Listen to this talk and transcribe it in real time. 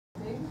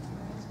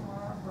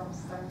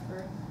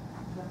Stanford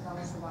to tell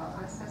us about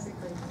Einstein's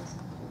equations.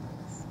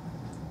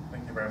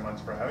 Thank you very much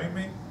for having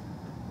me.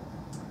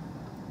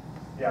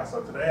 Yeah,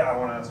 so today I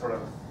want to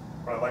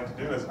what I'd like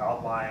to do is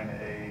outline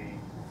a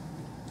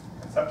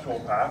conceptual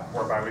path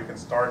whereby we can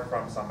start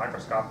from some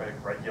microscopic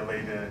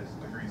regulated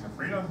degrees of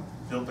freedom,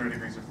 field theory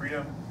degrees of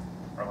freedom,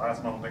 or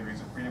lattice-model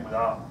degrees of freedom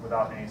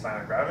without any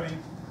sign of gravity,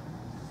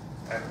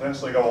 and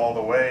potentially go all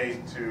the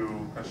way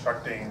to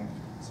constructing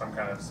some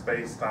kind of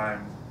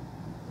space-time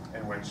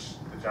in which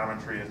the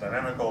geometry is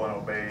dynamical and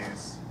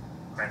obeys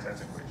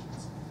Einstein's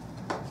equations.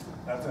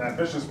 That's an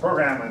ambitious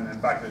program, and in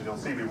fact, as you'll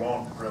see, we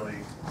won't really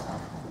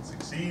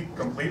succeed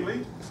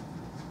completely.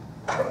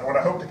 But what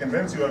I hope to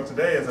convince you of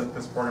today is that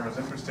this program is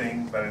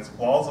interesting, that it's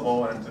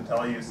plausible, and to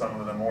tell you some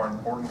of the more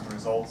important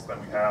results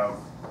that we have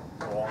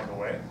along the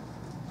way.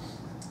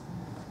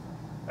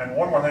 And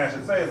one more thing I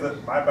should say is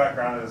that my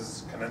background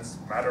is condensed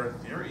matter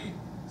theory,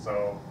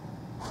 so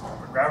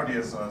gravity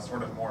is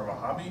sort of more of a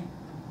hobby,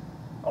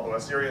 although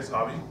a serious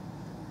hobby.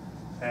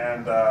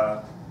 And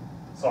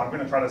so I'm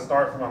going to try to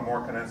start from a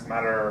more condensed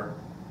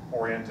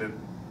matter-oriented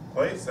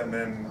place, and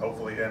then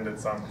hopefully end at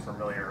some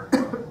familiar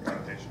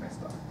gravitational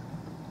stuff.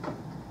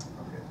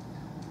 Okay.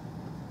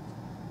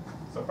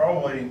 So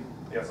probably,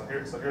 yeah, so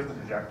here's the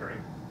trajectory.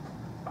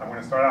 I'm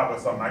going to start out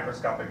with some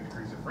microscopic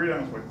degrees of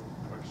freedom, which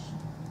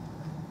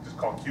just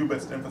called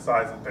qubits to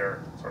emphasize that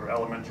they're sort of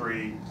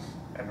elementary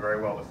and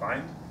very well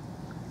defined.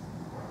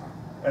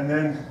 And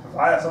then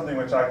via something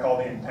which I call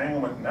the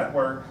entanglement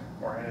network,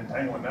 or an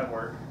entanglement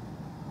network,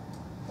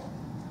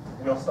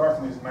 we'll start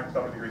from these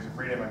microscopic degrees of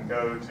freedom and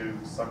go to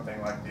something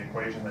like the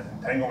equation that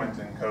entanglement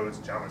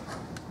encodes geometry.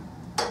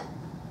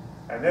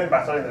 And then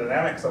by studying the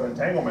dynamics of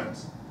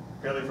entanglement,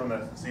 purely from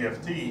the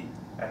CFT,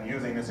 and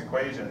using this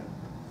equation,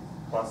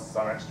 plus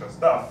some extra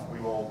stuff, we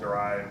will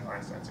derive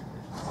Einstein's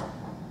equations.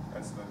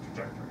 That's the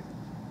trajectory.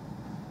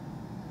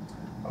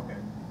 Okay,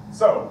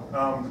 so,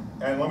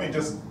 and let me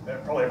just,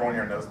 probably everyone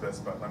here knows this,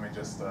 but let me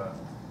just, so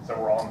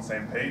we're all on the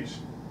same page.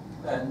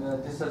 And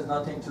this has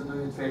nothing to do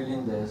with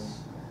Linde's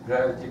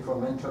gravity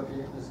from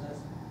entropy business?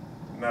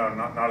 No,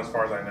 not as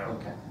far as I know.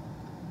 Okay.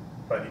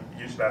 But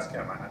you should ask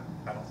him.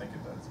 I don't think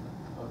it does.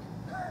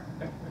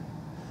 Okay.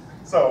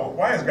 So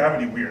why is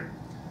gravity weird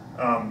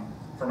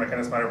from a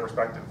condensed matter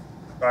perspective?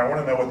 If I want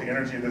to know what the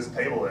energy of this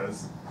table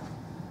is,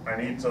 I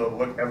need to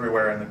look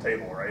everywhere in the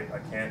table, right? I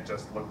can't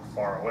just look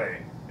far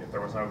away if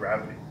there was no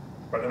gravity.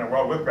 But in a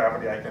world with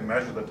gravity, I can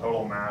measure the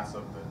total mass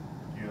of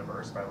the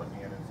universe by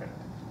looking at infinity.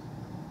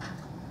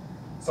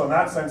 So in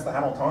that sense, the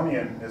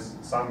Hamiltonian is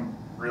some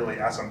really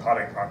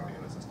asymptotic property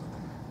of the system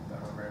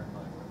that we're very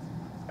familiar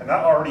with. And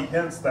that already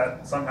hints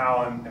that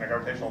somehow in a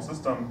gravitational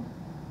system,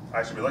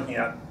 I should be looking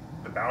at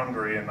the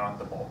boundary and not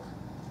the bulk.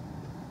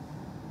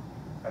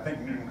 I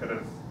think Newton could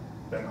have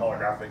been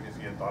holographic if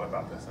he had thought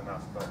about this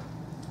enough, but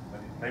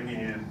maybe he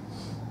needed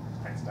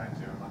Einstein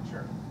too, I'm not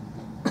sure.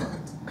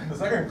 The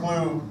second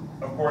clue,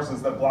 of course,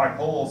 is that black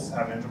holes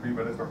have entropy,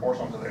 but it's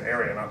proportional to their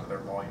area, not to their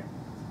volume.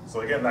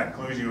 So again, that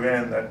clues you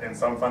in that in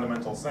some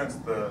fundamental sense,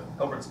 the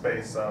Hilbert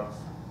space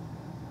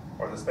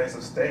or the space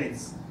of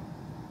states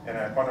in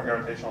a quantum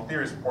gravitational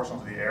theory is proportional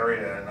to the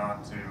area and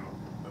not to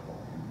the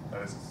volume.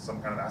 That is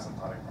some kind of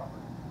asymptotic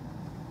property.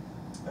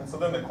 And so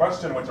then the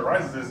question which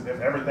arises is, if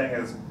everything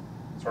is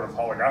sort of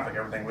holographic,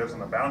 everything lives in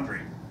the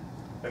boundary,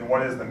 then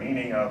what is the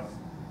meaning of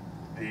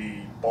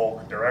the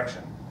bulk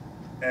direction?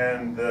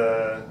 And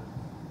the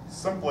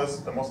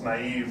simplest, the most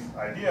naive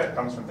idea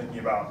comes from thinking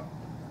about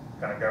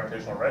kind of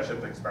gravitational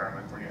redshift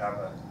experiment, where you have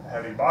a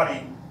heavy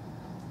body,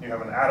 you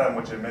have an atom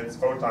which emits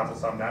photons at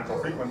some natural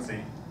frequency.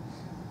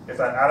 If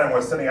that atom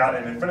was sitting out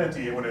in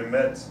infinity, it would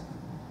emit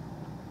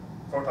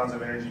photons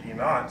of energy E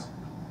naught.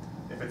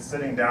 If it's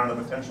sitting down the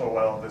potential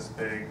well of this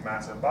big,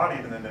 massive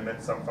body, then it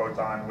emits some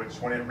photon,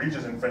 which when it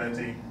reaches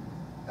infinity,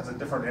 has a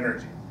different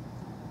energy.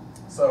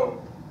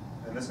 So,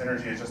 and this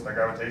energy is just the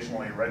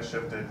gravitationally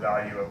redshifted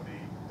value of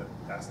the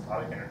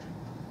asymptotic energy.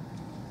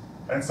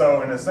 And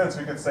so, in a sense,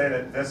 we could say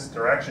that this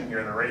direction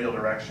here, the radial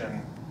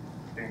direction,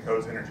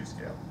 encodes energy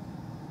scale.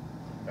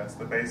 That's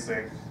the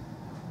basic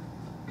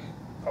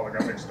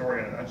holographic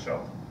story in a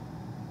nutshell.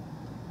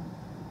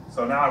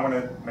 So now I want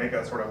to make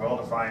a sort of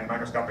well-defined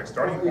microscopic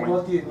starting point.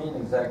 What do you mean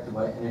exactly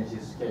by energy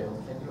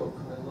scale? Can you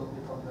open a little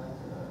bit on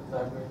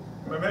that,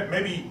 elaborate?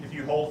 Maybe if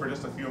you hold for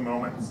just a few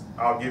moments,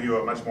 I'll give you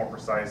a much more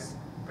precise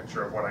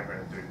picture of what I'm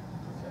going to do.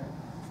 Okay.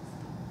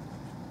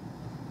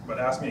 But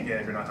ask me again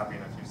if you're not happy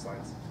in a few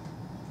slides.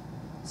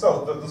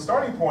 So the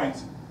starting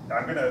point,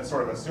 I'm going to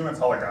sort of assume it's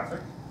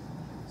holographic.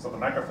 So the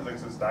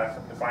microphysics is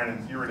defined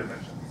in fewer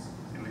dimensions,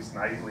 at least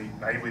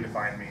naively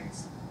defined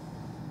means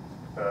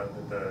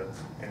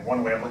in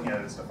one way of looking at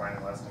it, it's defined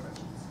in less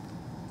dimensions.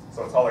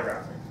 So it's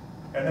holographic.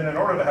 And then in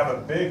order to have a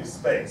big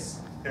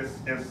space, if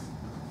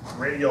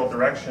radial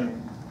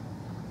direction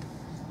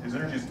is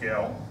energy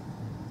scale,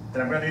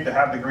 then I'm going to need to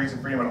have degrees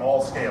of freedom at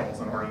all scales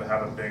in order to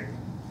have a big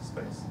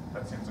space.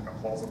 That seems like a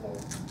plausible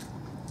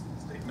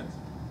statement.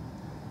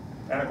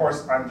 And of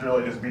course, I'm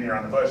really just beating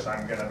around the bush.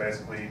 I'm going to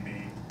basically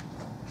be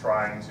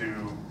trying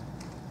to,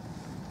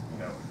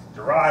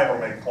 derive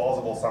or make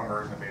plausible some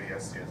version of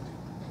ADS-CFT.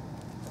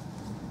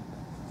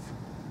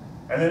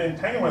 And then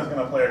entanglement is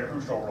going to play a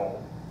crucial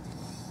role.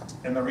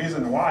 And the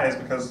reason why is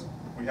because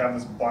we have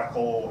this black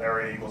hole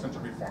area equals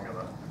entropy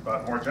formula.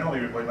 But more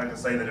generally, we'd like to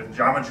say that if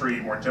geometry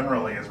more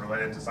generally is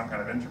related to some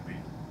kind of entropy,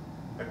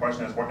 the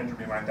question is what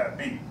entropy might that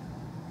be?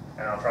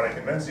 And I'll try to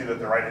convince you that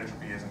the right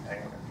entropy is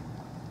entanglement entropy.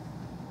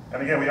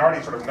 And again, we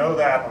already sort of know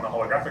that on the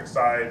holographic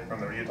side from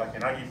the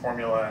Ryutaki-Nagi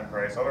formula and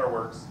various other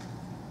works,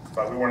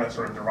 but we want to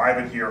sort of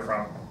derive it here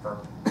from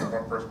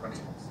first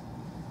principles.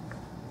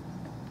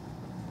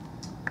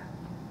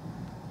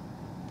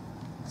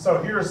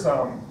 So here's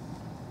kind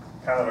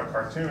of a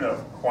cartoon of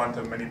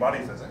quantum many-body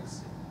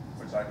physics,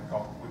 which we can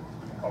call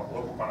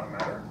local quantum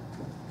matter.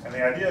 And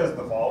the idea is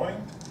the following.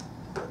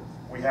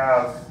 We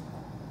have,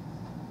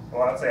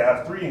 well, let's say I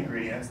have three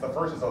ingredients. The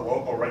first is a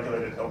local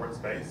regulated Hilbert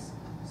space.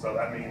 So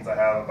that means I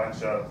have a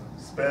bunch of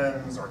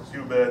spins or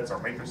qubits or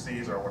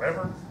matrices or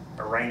whatever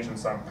arranged in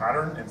some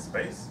pattern in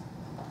space.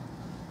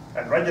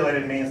 And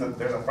regulated means that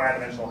there's a finite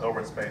dimensional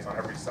Hilbert space on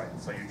every site.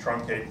 So you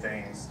truncate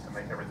things to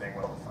make everything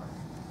well defined.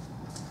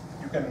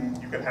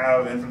 You can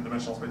have infinite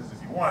dimensional spaces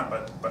if you want,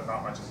 but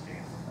not much is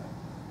gained from that.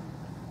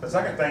 The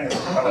second thing is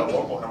to have a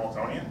local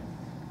Hamiltonian,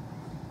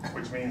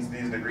 which means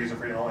these degrees of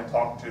freedom only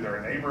talk to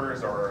their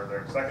neighbors or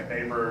their second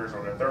neighbors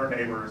or their third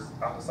neighbors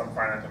out to some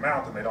finite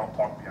amount, and they don't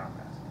talk beyond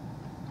that.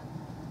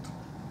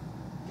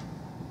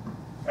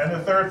 And the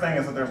third thing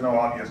is that there's no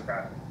obvious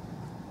gravity.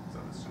 So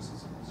it's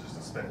just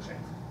a spin chain.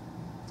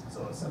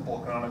 So a simple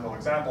canonical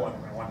example in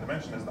one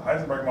dimension is the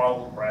Heisenberg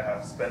model, where I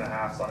have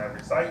spin-a-halves on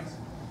every site.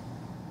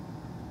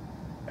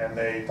 And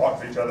they talk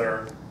to each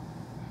other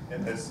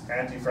in this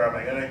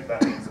anti-ferromagnetic.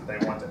 That means that they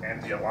want to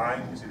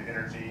anti-align. You see the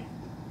energy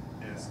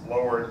is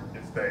lowered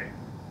if they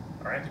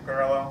are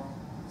anti-parallel.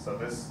 So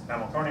this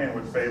Hamiltonian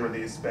would favor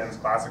these spins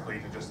classically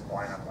to just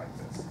line up like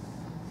this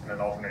in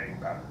an alternating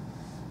pattern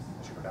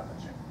as you go down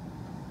the chain.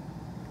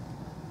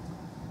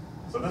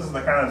 So this is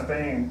the kind of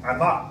thing, I'm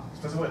not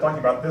specifically talking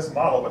about this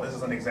model, but this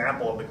is an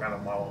example of the kind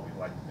of model we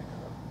like to think of.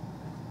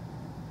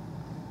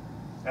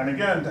 And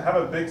again, to have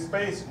a big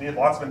space, you need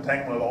lots of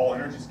entanglement of all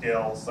energy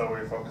scales, so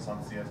we focus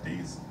on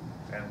CFDs.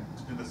 And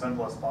to do the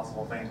simplest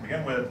possible thing to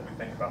begin with, we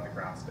think about the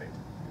ground state,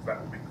 because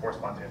that would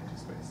correspond to empty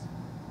space.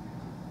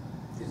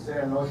 Is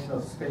there a notion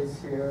of space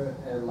here,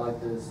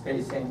 like the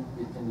spacing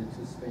between the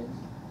two spins?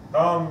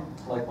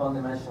 Like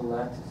one-dimensional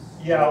lattice?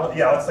 Yeah,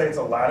 let's say it's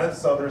a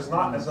lattice, so there's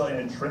not necessarily an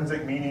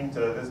intrinsic meaning to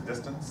this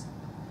distance,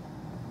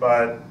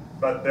 but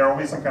there will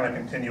be some kind of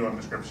continuum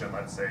description,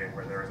 let's say,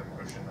 where there is a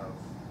notion of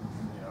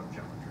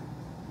geometry.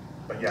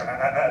 But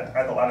yeah,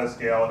 at the lattice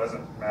scale, it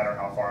doesn't matter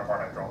how far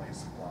apart I draw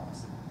these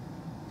blobs.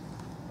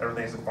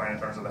 Everything is defined in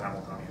terms of the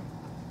Hamiltonian.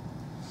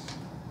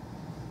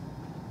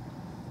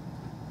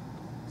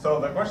 So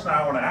the question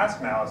I want to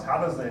ask now is, how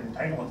does the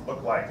entanglement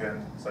look like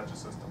in such a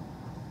system?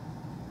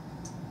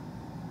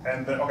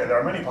 And okay, there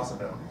are many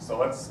possibilities. So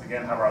let's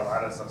again have our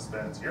lattice of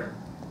spins here.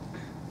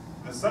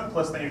 The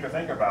simplest thing you could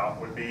think about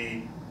would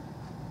be,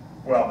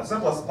 well, the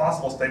simplest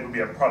possible state would be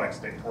a product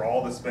state where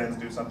all the spins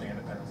do something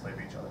independently of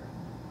each other.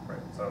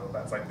 Right? So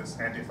that's like this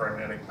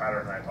anti-ferromagnetic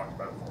pattern that I talked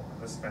about before.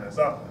 This spin is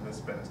up, and this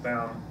spin is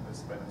down, this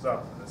spin is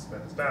up, and this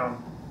spin is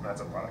down, and that's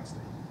a product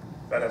state.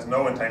 That has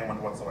no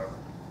entanglement whatsoever.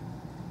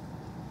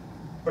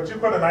 But you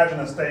could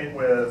imagine a state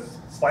with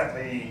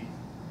slightly,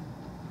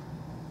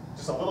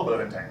 just a little bit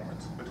of entanglement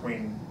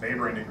between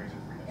neighboring degrees of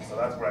freedom. So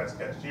that's what I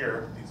sketched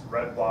here. These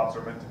red blobs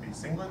are meant to be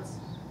singlets,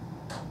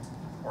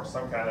 or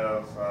some kind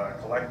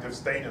of collective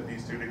state of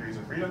these 2 degrees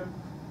of freedom.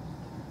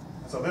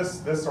 So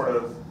this sort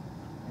of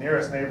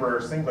nearest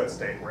neighbor singlet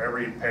state, where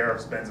every pair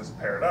of spins is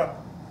paired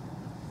up,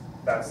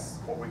 that's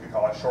what we could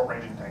call a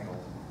short-range entangled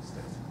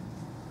state.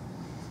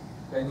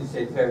 When you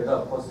say paired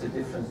up, what's the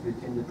difference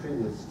between the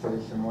previous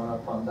situation, one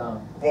up, one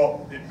down?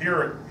 Well,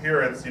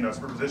 here it's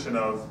superposition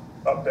of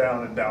up,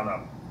 down, and down,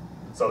 up.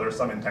 So there's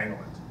some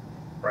entanglement,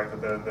 right?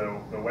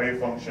 The wave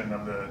function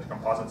of the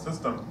composite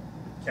system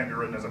can't be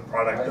written as a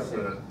product of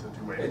the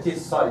 2 waves. At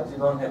this site, you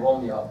don't have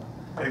only up.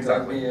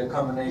 Exactly. It will be a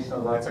combination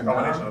of up it's a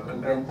combination and of up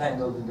and down, down. and then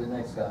tangled to the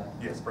next guy.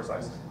 Yes,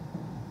 precisely.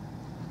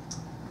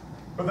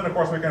 But then, of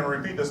course, we can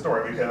repeat the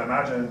story. We can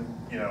imagine,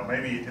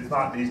 maybe it's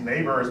not these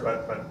neighbors,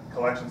 but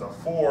collections of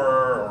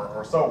 4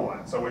 or so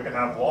on. So we can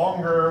have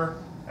longer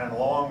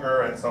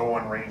and so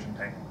on range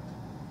entanglement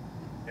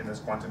in this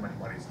quantum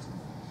many-body system.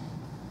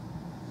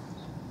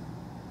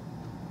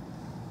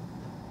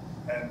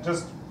 And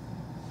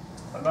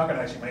I'm not going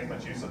to actually make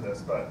much use of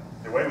this, but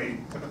the way we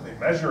typically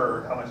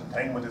measure how much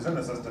entanglement is in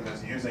the system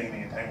is using the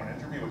entanglement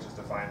entropy, which is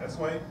defined this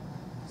way.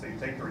 So you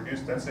take the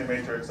reduced density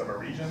matrix of a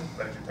region,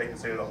 that is, you take the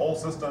state of the whole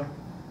system,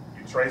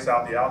 you trace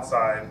out the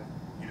outside,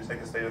 you just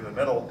take the state of the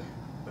middle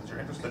that you're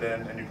interested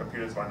in, and you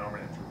compute its von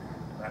Neumann entropy.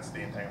 And that's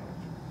the entanglement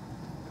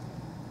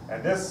entropy.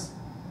 And this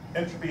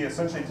entropy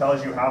essentially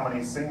tells you how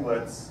many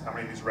singlets, how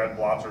many of these red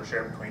blobs are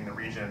shared between the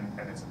region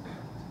and its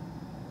entanglement.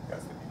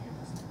 That's the meaning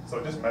of this. So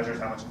it just measures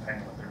how much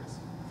entanglement there is.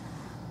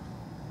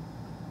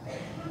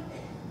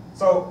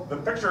 So the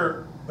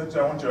that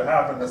I want you to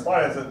have in the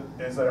slide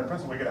is that in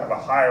principle we could have a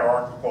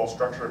hierarchical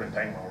structure of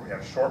entanglement where we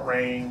have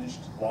short-ranged,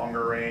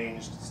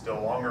 longer-ranged,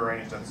 still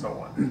longer-ranged, and so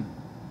on.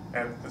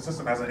 And if the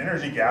system has an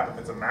energy gap, if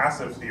it's a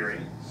massive theory,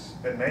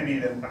 then maybe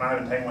the amount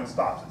of entanglement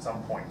stops at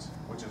some point,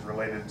 which is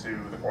related to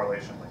the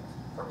correlation length,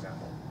 for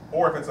example.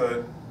 Or if it's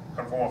a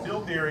conformal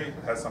field theory, if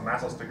it has some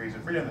massless degrees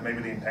of freedom, then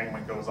maybe the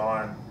entanglement goes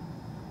on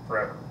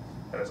forever.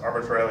 That is,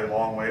 arbitrarily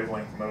long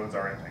wavelength modes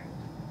are entangled.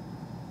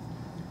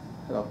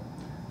 Hello.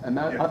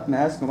 May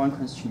I ask one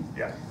question?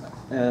 Yeah.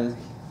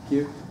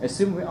 Here,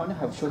 assume we only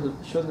have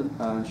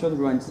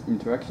short-range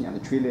interaction at the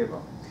tree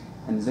level,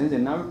 and then the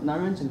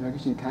non-range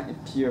interaction can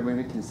appear when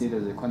we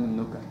consider the quantum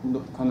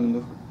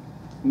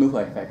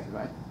nuclei effect,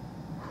 right?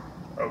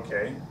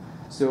 Okay.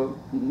 So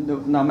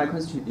now my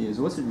question is,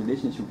 what's the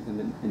relationship between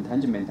the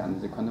entanglement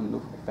and the quantum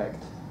nuclei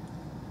effect?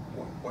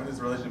 What is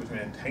the relationship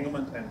between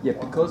entanglement and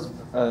because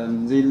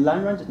the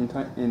long-range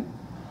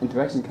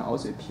interaction can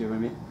also appear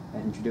when we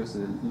introduce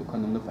the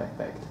quantum nuclei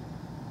effect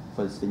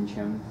for the spin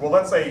chain. Well,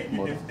 let's say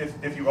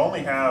if you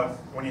only have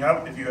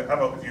if you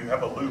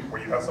have a loop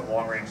where you have some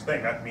long-range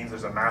thing, that means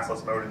there's a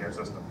massless mode in your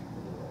system,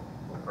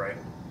 right?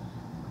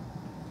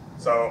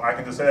 So I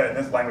can just say that in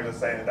this language is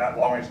saying that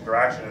long-range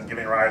interaction is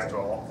giving rise to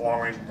a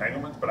long-range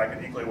entanglement, but I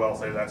can equally well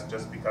say that's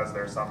just because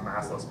there's some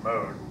massless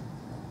mode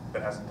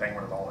that has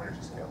entanglement at all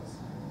energy scales.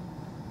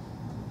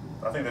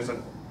 I think there's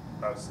a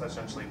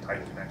essentially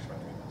tight connection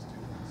between those two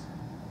things.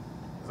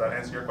 Does that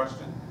answer your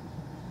question?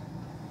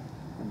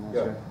 I'm not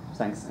Yeah. sure.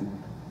 Thanks.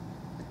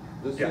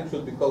 This Yeah. thing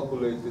should be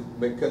calculated,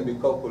 can be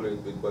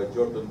calculated by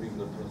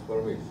Jordan-Wigner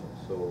transformation.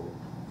 So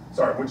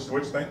Sorry,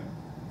 which thing?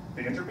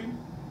 The entropy?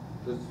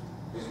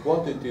 this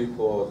quantity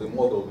for the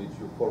model which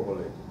you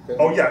formulated.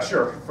 Oh yeah,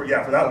 sure. For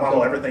that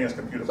model, everything is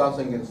computable.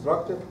 Something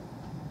instructive?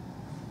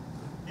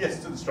 Yes,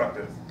 it's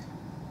instructive.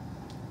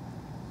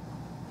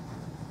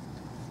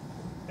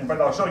 In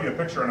fact, I'll show you a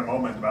picture in a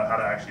moment about how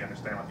to actually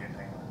understand what the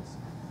entanglement is.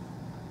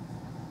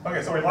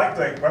 Okay, so we'd like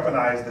to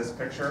weaponize this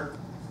picture,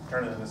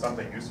 turn it into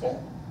something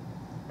useful.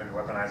 Maybe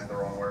weaponize is the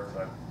wrong word,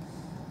 but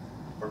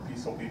we're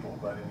peaceful people,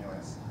 but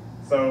anyways.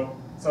 So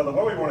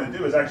what we want to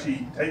do is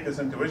actually take this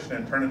intuition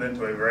and turn it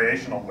into a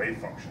variational wave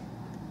function,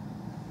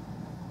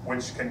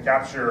 which can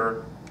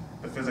capture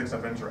the physics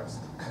of interest.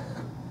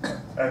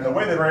 And the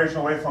way the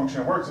variational wave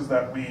function works is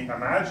that we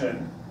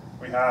imagine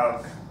we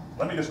have,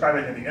 let me describe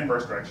it in the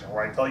inverse direction,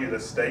 where I tell you the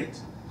state,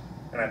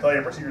 and I tell you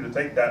a procedure to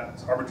take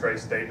that arbitrary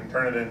state and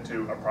turn it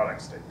into a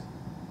product state.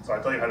 So I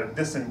tell you how to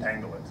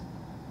disentangle it.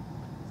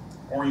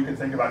 Or you can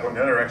think about going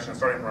the other direction,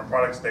 starting from a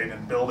product state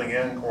and building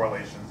in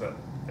correlations at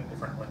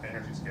different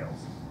energy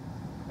scales.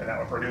 And that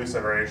would produce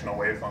a variational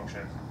wave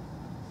function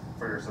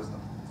for your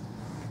system.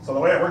 So the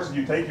way it works is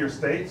you take your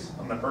state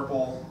on the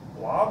purple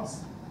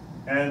blobs,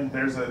 and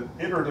there's an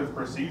iterative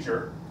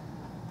procedure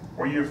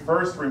where you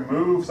first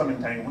remove some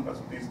entanglement. That's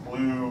what these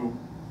blue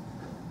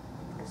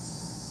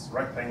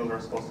rectangles are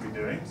supposed to be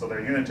doing. So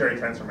they're unitary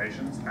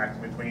transformations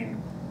acting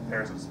between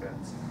pairs of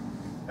spins.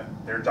 And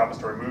their job is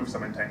to remove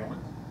some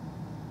entanglement.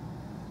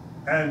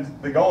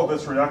 And the goal of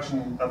this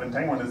reduction of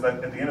entanglement is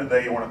that at the end of the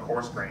day, you want to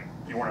coarse grain.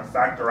 You want to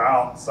factor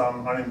out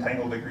some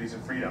unentangled degrees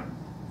of freedom.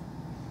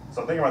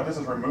 So think about this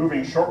as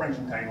removing short-range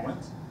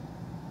entanglement.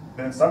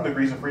 Then some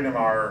degrees of freedom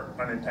are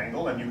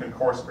unentangled, and you can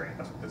coarse grain.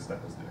 That's what this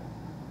step is doing.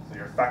 So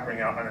you're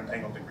factoring out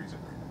unentangled degrees of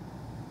freedom.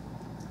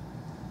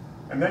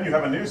 And then you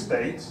have a new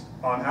state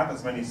on half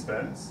as many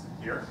spins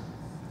here.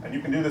 And you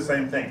can do the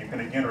same thing. You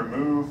can again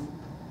remove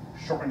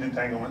short-range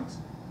entanglement,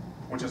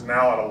 which is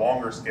now at a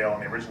longer scale on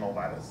the original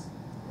lattice.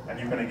 And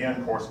you can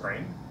again coarse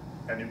grain,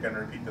 and you can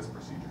repeat this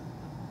procedure.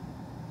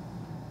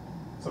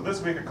 So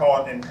this we could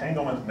call it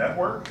entanglement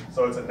network.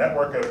 So it's a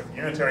network of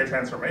unitary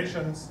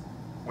transformations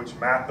which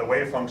map the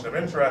wave function of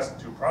interest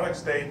to product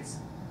states,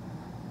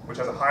 which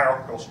has a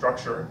hierarchical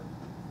structure.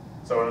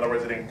 So in other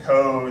words, it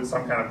encodes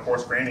some kind of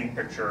coarse graining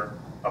picture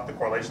of the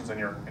correlations in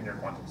your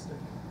quantum state.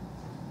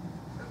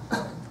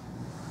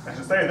 I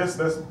should say this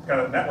kind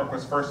of network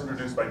was first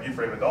introduced by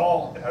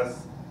Giffray-Vidal. It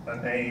has a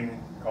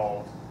name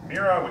called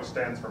MIRA, which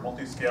stands for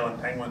multi-scale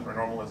entanglement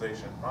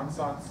renormalization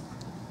ansatz.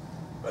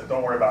 But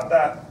don't worry about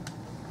that.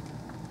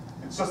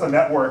 It's just a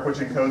network which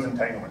encodes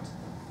entanglement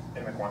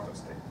in the quantum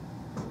state.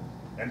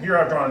 And here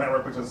I've drawn a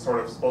network which is sort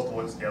of supposed to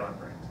look scale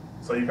invariant.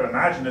 So you can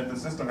imagine if the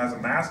system has a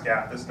mass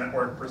gap, this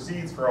network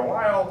proceeds for a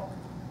while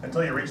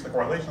until you reach the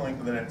correlation length,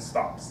 and then it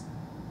stops.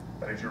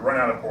 That is, you run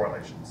out of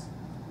correlations.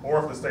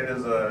 Or if the state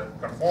is a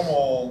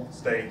conformal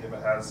state, if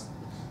it has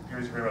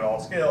degrees of freedom at all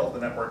scales, the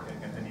network can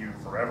continue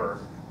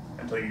forever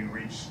until your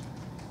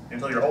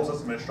whole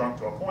system is shrunk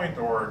to a point,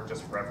 or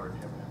just forever if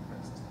you have an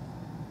infinite system.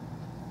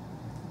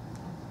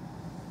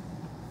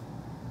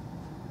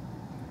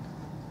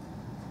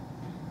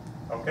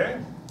 Okay,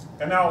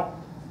 and now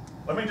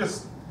let me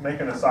just make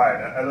an aside.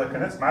 As a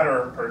condensed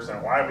matter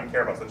person, why do we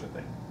care about such a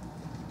thing?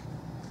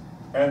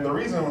 And one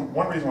reason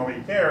why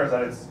we care is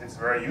that it's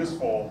very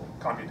useful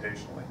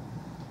computationally.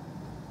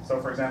 So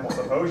for example,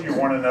 suppose you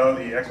want to know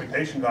the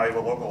expectation value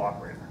of a local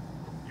operator.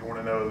 You want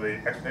to know the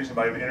expectation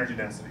value of the energy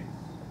density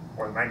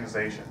or the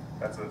magnetization.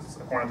 That's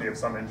a quantity of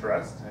some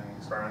interest in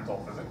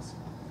experimental physics.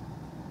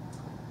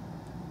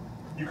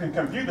 You can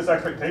compute this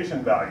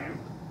expectation value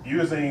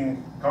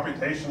using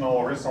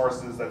computational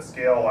resources that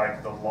scale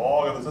like the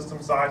log of the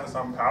system size to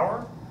some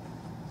power,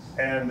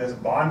 and this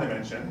bond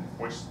dimension,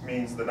 which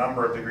means the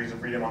number of degrees of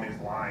freedom on these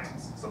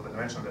lines, so the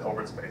dimension of the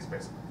Hilbert space,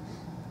 basically,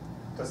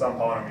 to some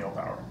polynomial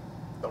power,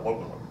 the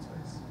local Hilbert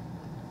space.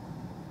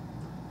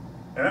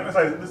 And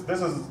emphasize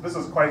this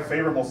is quite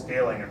favorable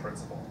scaling in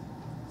principle.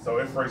 So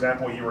if, for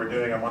example, you were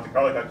doing a Monte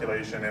Carlo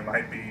calculation, it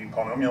might be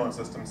polynomial in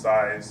system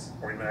size,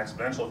 or even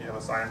exponential if you have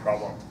a sign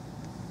problem.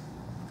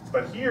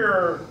 But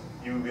here,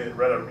 you get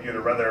a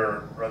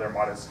rather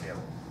modest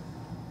scaling.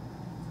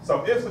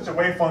 So if such a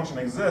wave function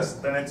exists,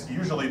 then it's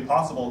usually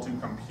possible to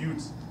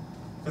compute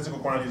physical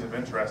quantities of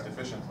interest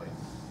efficiently.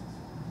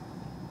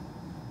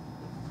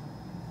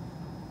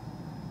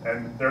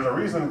 And there's a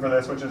reason for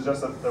this, which is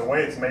just that the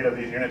way it's made of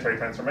these unitary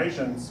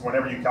transformations,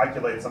 whenever you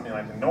calculate something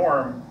like a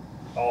norm,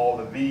 all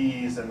the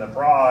v's and the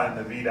bra and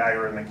the v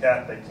dagger and the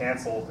ket, they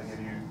cancel to give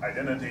you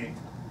identity.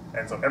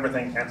 And so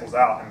everything cancels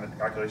out and the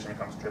calculation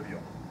becomes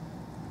trivial.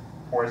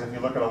 Whereas if you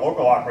look at a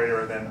local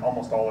operator, then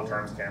almost all the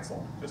terms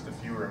cancel, just a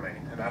few remain,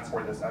 and that's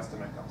where this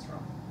estimate comes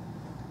from.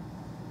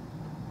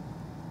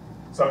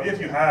 So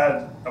if you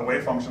had a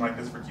wave function like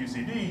this for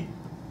QCD,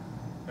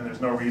 and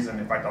there's no reason,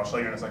 in fact I'll show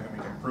you in a second,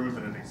 we can prove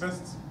that it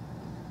exists,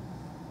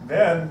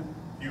 then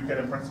you can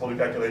in principle do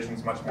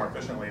calculations much more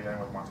efficiently than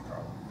with Monte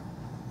Carlo,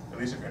 at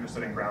least if you're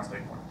interested in ground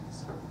state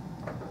quantities.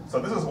 So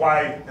this is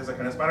why, as a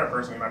condensed matter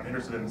person, I'm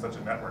interested in such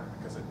a network,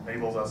 because it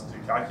enables us to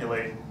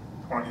calculate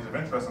quantities of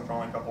interest in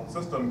strongly coupled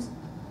systems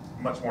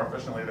much more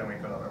efficiently than we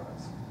could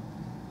otherwise.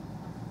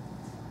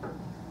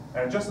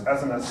 And just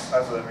as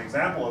an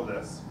example of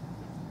this,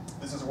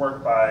 this is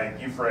work by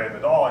Guiffre,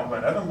 Vidal, and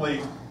Glenn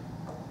Evenbley.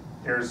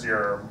 Here's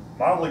your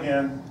model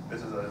again.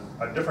 This is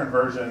a different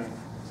version,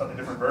 slightly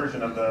different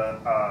version of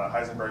the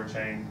Heisenberg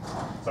chain.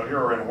 So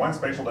here we're in one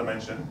spatial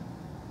dimension.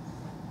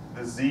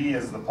 The Z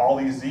is the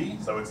Pauli Z,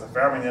 so it's a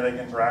ferromagnetic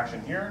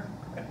interaction here.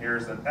 And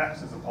here's an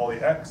X, it's a Pauli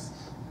X.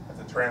 It's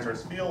a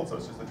transverse field, so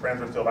it's just a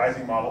transverse field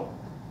Ising model.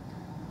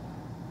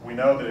 We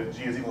know that if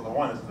G is equal to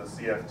 1, this is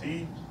a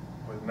CFT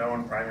with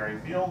known primary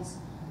fields.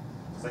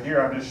 So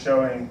here I'm just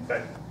showing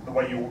that the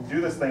way you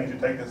do this thing is you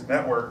take this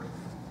network.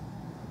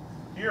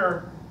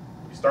 Here,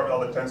 you start with all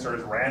the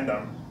tensors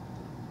random.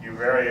 You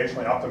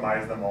variationally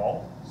optimize them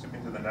all,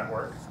 sweeping through the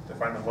network to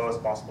find the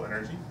lowest possible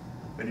energy.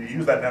 Then you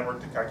use that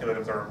network to calculate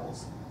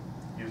observables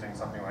using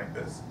something like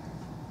this.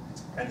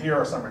 And here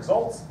are some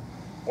results.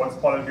 What's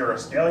plotted here are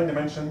scaling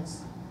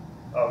dimensions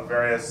of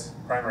various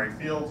primary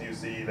fields. You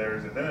see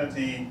there's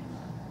identity,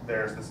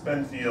 there's the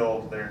spin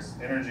field, there's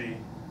energy,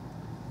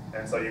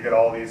 and so you get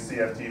all these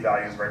CFT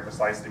values very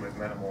precisely with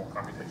minimal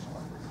computational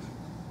effort.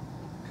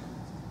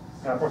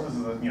 Now, of course, this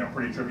is a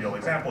pretty trivial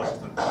example. It's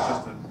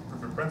just a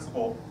proof of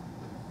principle,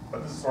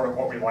 but this is sort of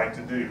what we like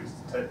to do: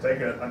 to take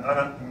a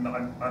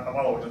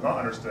model which is not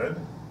understood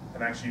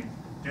and actually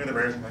do the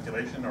variation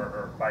calculation,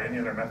 or by any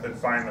other method,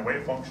 find the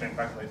wave function and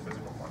calculate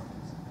physical quantities.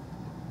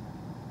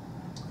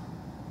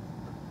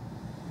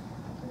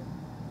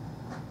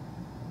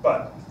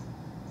 But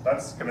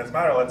that's condensed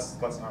matter. Let's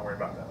not worry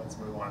about that. Let's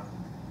move on.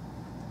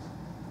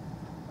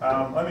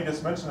 Let me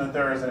just mention that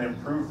there is an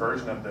improved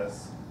version of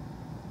this,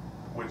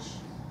 which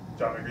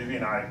John McGreevy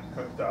and I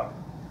cooked up,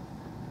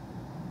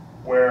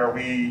 where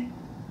you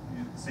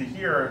see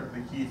here,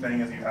 the key thing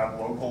is you have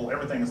local,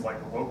 everything is like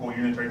a local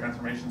unitary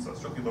transformation, so it's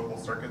strictly local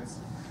circuits.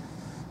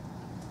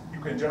 You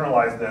can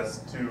generalize this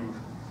to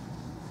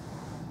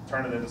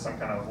turn it into some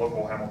kind of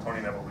local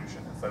Hamiltonian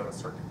evolution instead of a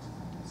circuit.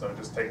 So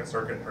just take a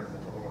circuit and turn it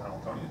into a local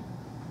Hamiltonian.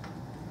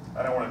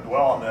 I don't want to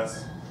dwell on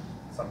this,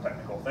 some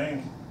technical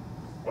thing.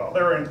 Well,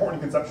 there are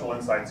important conceptual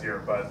insights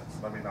here, but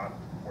let me not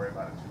worry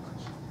about it too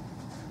much.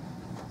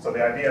 So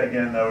the idea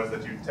again, though, is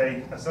that you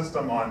take a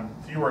system on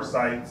fewer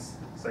sites,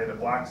 say the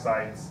black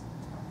sites,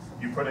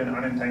 you put in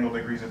unentangled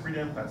degrees of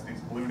freedom, that's these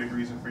blue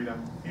degrees of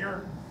freedom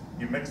here,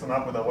 you mix them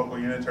up with a local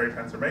unitary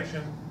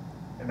transformation,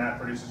 and that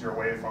produces your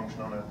wave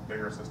function on a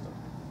bigger system.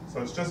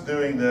 So it's just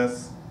doing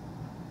this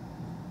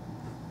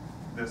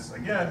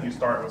again, you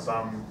start with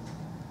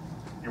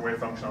your wave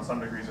function on some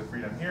degrees of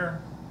freedom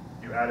here,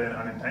 you add in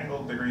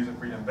unentangled degrees of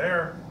freedom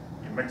there,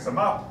 you mix them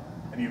up,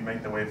 and you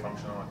make the wave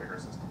function on a bigger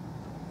system.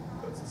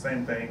 So it's the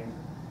same thing,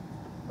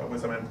 but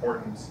with some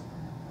important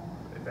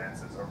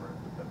advances over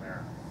the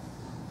mirror.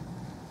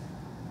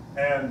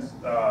 And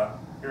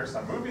here are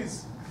some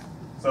movies.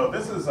 So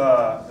this is,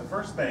 the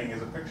first thing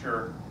is a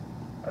picture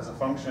as a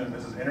function,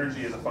 this is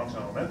energy as a function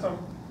of momentum.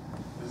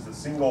 This is the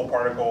single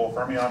particle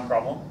fermion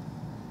problem.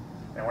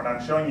 And what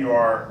I'm showing you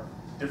are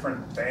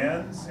different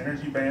bands,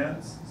 energy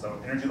bands, so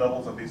energy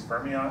levels of these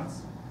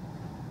fermions.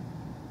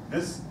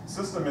 This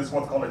system is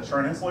what's called a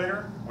Chern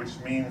insulator, which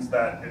means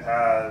that it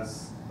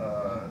has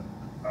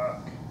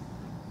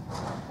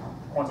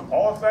quantum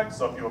Hall effect.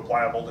 So if you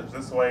apply a voltage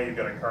this way, you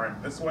get a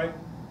current this way.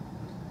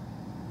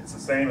 It's the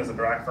same as a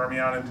Dirac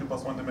fermion in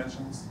 2+1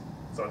 dimensions.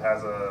 So it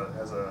has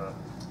a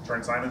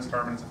Chern-Simons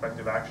term in its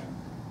effective action.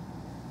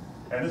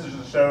 And this is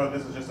just a show.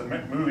 This is just a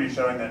movie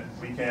showing that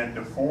we can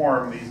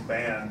deform these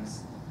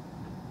bands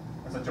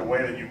in such a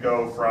way that you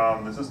go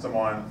from the system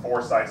on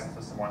 4 sites to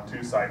the system on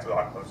 2 sites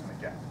without closing the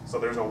gap. So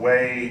there's a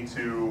way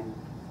to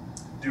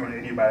do an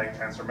adiabatic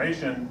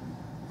transformation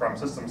from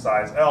system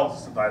size L to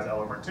system size L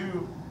over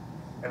 2,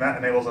 and that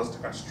enables us to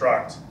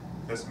construct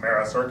this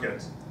Mera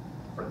circuit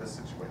for this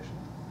situation.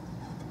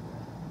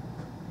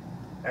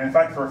 And in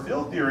fact, for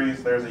field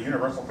theories, there's a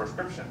universal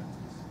prescription.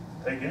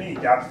 Take any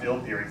gap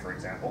field theory, for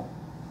example.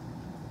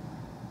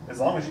 As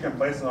long as you can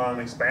place it on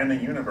an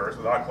expanding universe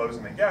without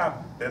closing the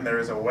gap, then there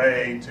is a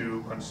way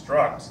to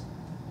construct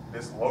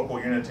this local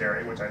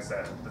unitary, which I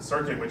said, the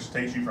circuit which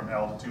takes you from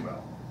L to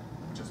 2L,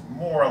 which is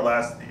more or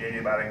less the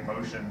adiabatic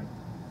motion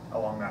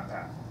along that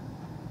path.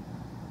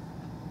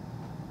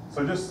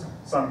 So just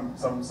some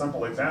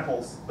simple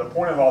examples. The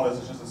point of all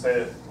this is just to say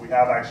that we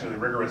have actually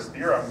rigorous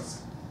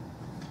theorems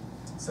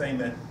saying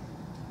that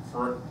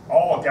for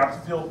all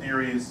gapped field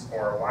theories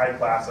or a wide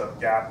class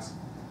of gapped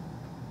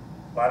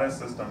lattice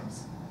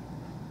systems,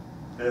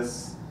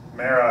 this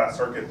Mera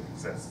circuit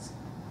exists.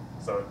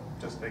 So it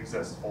just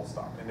exists, full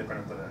stop,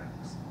 independent of the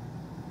dynamics.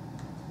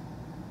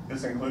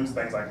 This includes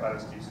things like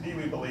lattice QCD,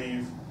 we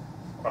believe.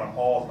 Quantum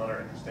Hall is another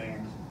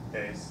interesting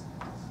case.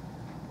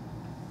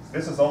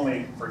 This is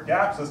only for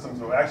gap systems,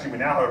 but actually we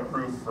now have a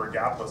proof for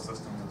gapless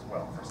systems as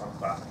well, for some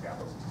class of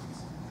gapless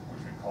systems,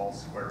 which we call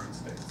square root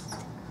states.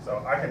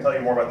 So I can tell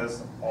you more about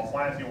this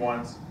offline if you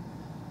want.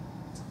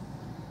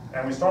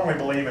 And we strongly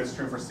believe it's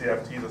true for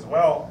CFTs as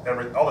well.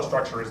 All the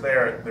structure is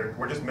there.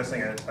 We're just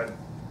missing it.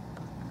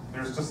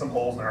 There's just some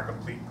holes in our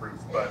complete proof,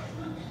 but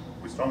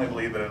we strongly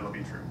believe that it'll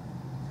be true.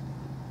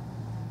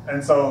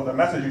 And so the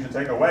message you should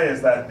take away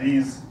is that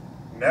these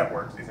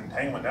networks, these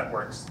entanglement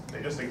networks,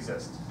 they just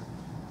exist.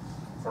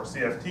 For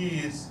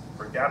CFTs,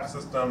 for gap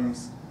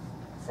systems,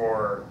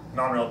 for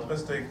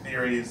non-relativistic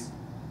theories,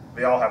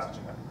 they all have such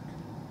a network,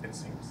 it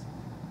seems.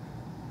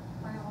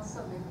 I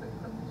also make quick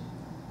condition.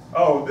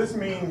 Oh, this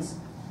means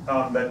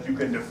that you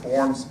can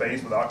deform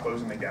space without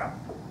closing the gap.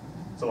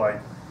 So like,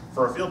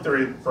 for a field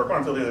theory, for a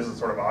quantum field theory, this is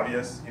sort of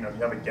obvious. You know, if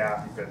you have a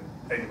gap, you could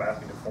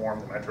adiabatically deform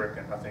the metric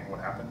and nothing would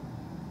happen.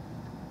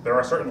 There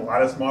are certain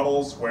lattice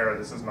models where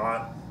this is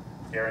not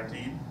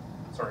guaranteed,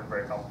 certain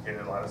very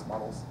complicated lattice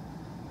models.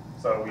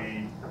 So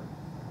we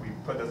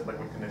put this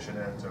liquid condition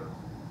in to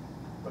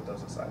put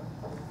those aside.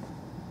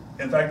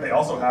 In fact, they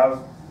also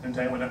have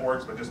entanglement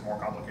networks, but just more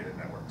complicated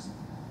networks.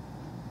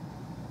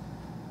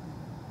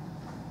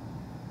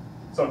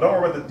 So don't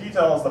worry about the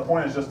details. The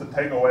point is just to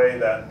take away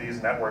that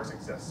these networks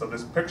exist. So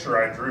this picture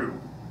I drew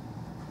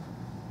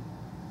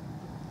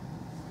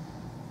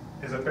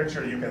is a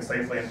picture you can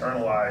safely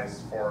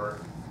internalize for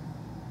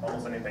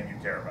almost anything you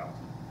care about,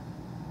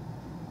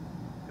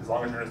 as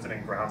long as you're interested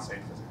in ground state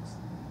physics.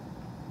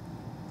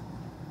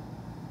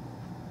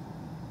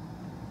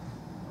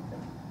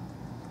 Okay.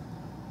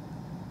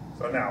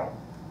 So now,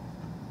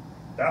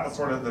 that was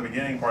sort of the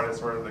beginning part of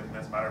sort of the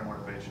condensed matter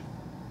motivation.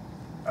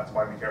 That's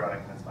why we care about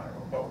condensed matter.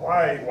 But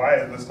why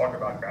is this talk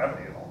about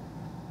gravity at all?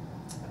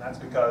 And that's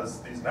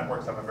because these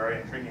networks have a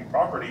very intriguing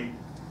property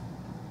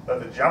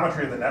that the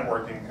geometry of the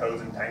network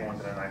encodes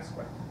entanglement in a nice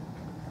way.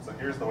 So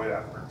here's the way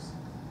that works.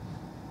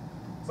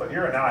 So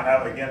here and now I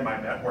have, again,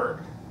 my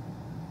network,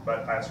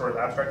 but I sort of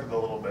abstracted it a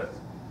little bit.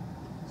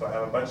 So I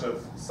have a bunch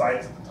of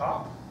sites at the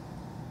top.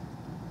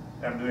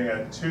 And I'm doing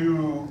a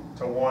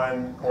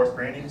 2-to-1 coarse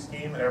graining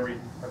scheme every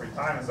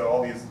time. And so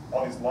all these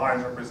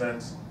lines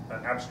represent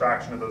an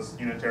abstraction of those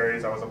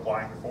unitaries I was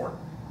applying before.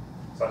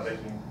 So I'm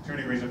taking 2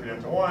 degrees of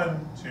freedom to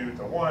 1, 2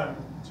 to 1,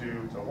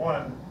 2 to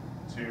 1,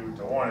 2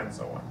 to 1, and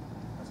so on.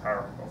 That's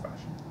hierarchical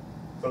fashion.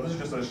 So this is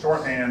just a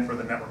shorthand for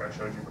the network I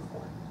showed you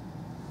before.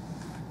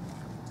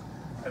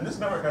 And this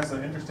network has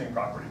an interesting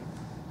property.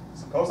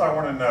 Suppose I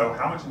want to know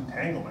how much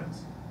entanglement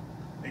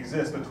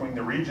exists between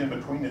the region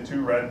between the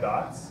 2 red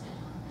dots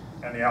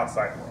and the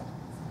outside world.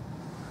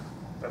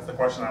 That's the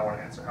question I want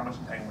to answer. How much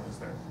entanglement is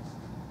there?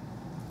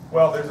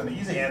 Well, there's an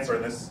easy answer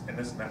in this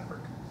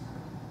network.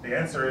 The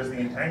answer is the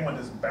entanglement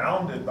is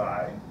bounded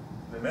by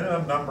the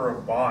minimum number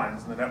of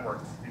bonds in the network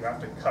you have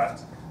to cut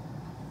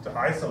to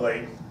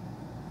isolate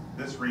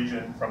this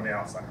region from the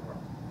outside world.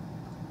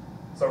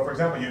 So for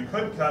example, you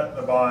could cut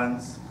the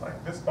bonds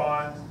like this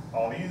bond,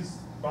 all these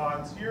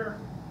bonds here,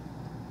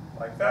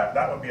 like that.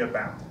 That would be a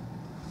bound,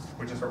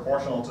 which is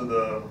proportional to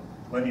the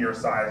linear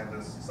size of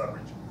this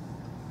subregion.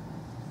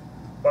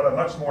 But a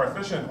much more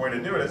efficient way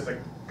to do it is to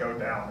go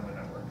down in the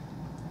network.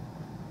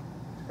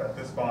 Got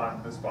this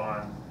bond, this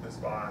bond, this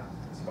bond,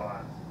 this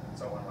bond, and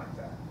so on like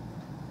that.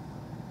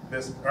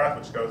 This path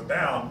which goes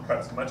down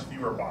cuts much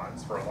fewer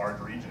bonds for a large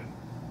region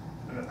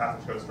than the path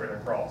which goes straight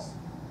across.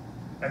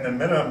 And the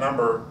minimum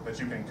number that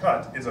you can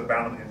cut is a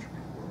bound of the entropy.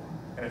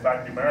 And in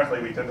fact,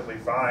 numerically, we typically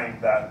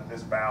find that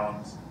this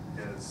bound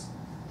is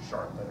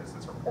sharp, that is,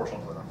 it's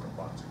proportional to the number of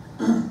bonds.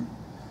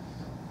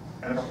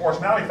 And the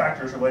proportionality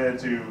factor is related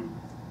to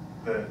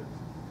the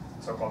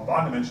so-called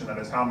bond dimension, that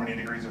is how many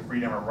degrees of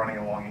freedom are running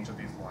along each of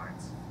these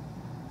lines.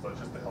 So it's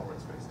just the Hilbert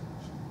space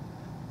dimension.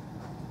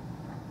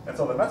 And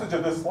so the message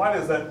of this slide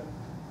is that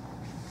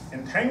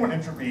entanglement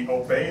entropy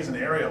obeys an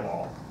area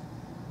law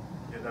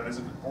that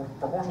is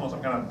proportional to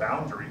some kind of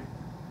boundary,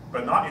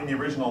 but not in the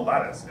original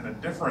lattice, in a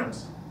different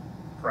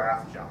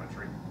graph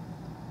geometry,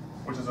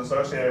 which is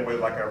associated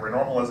with like a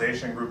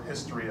renormalization group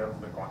history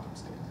of the quantum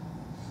state.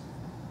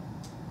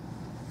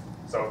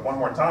 So one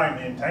more time,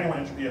 the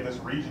entanglement entropy of this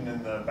region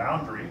in the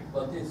boundary.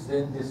 But is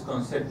then this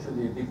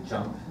conceptually a big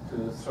jump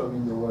to throw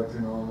in the word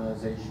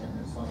renormalization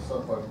and so on and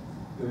so forth?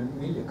 You're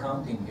really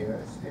counting here,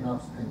 spin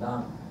up, spin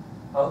down.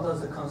 How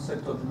does the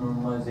concept of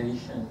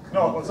normalization?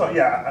 No, so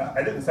yeah,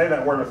 I didn't say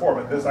that word before,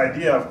 but this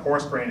idea of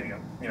coarse graining,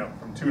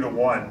 from 2 to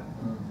 1,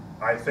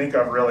 I think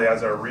of really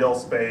as a real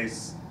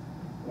space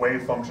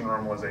wave function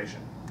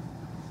normalization.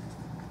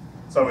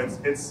 So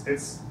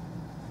it's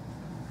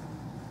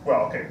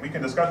well, okay, we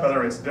can discuss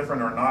whether it's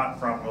different or not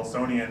from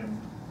Wilsonian,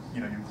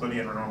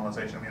 Euclidean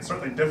renormalization. I mean, it's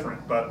certainly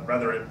different, but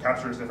whether it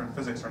captures different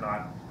physics or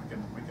not,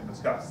 we can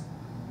discuss.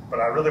 But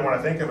I really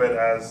want to think of it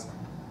as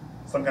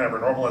some kind of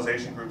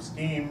renormalization group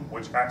scheme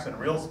which acts in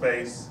real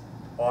space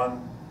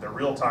on the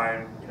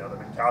real-time, the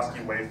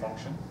Minkowski wave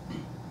function,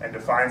 and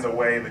defines a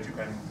way that you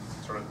can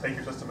sort of take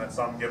your system at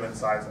some given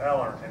size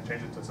L and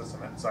change it to a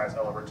system at size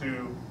L over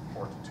 2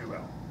 or to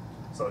 2L.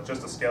 So it's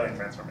just a scaling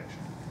transformation.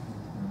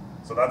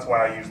 So that's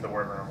why I use the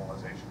word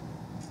renormalization.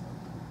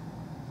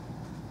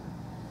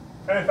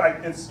 And in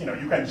fact, it's,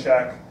 you can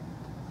check,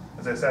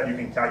 as I said, you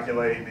can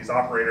calculate these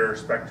operator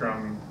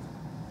spectrum,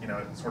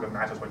 it sort of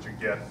matches what you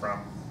get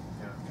from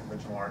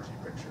conventional RG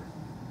picture.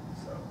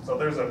 So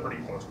there's a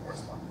pretty close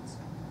correspondence.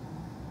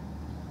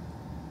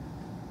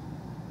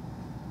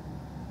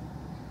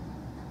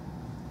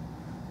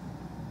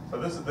 So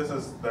this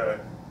is the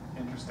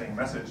interesting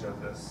message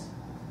of this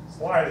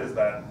slide, is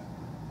that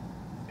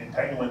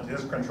entanglement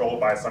is controlled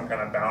by some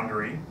kind of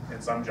boundary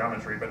in some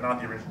geometry, but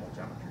not the original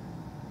geometry.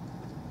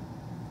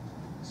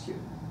 Excuse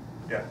me.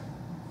 Yeah.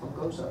 What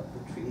goes up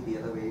the tree the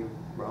other way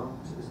around?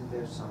 Isn't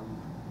there some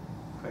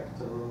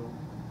fractal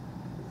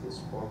with this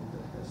form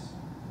that has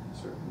a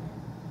certain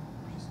name?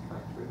 I'm just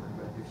trying to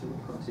remember. If you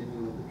would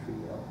continue the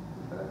tree up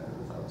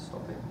without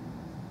stopping.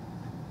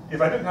 If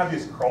I didn't have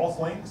these cross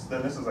links,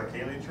 then this is a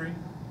Cayley tree.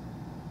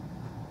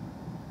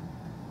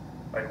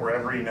 Like where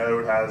every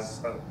node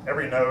has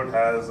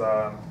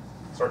a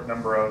certain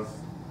number of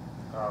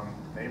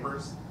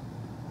neighbors,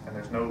 and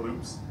there's no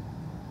loops.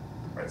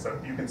 Right. So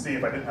you can see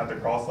if I didn't have the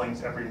cross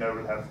links, every node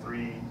would have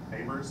 3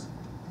 neighbors,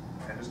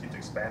 and just keeps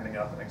expanding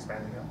up and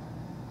expanding up.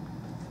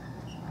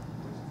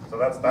 So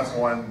that's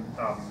one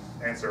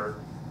answer.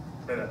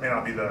 It may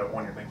not be the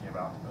one you're thinking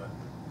about, but,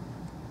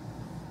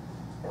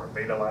 or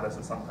beta lattice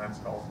is sometimes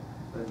called.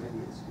 But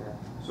maybe it's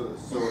So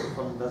if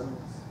one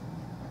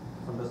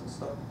doesn't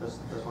stop, does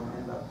one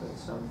end up with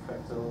some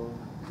fractal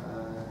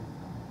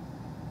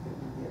in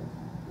the end,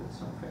 with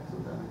some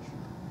fractal dimension?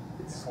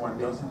 If one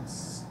doesn't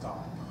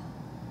stop.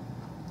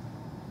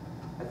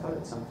 I thought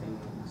it's something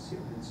in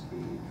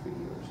Sierpinski tree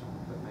or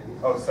something, but maybe.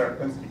 Oh,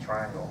 Sierpinski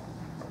triangle,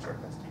 or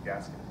Sierpinski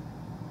gasket.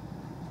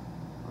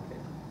 Okay.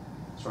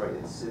 Sorry,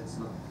 it's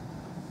not.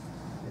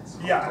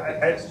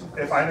 Yeah,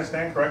 if I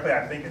understand correctly,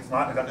 I think it's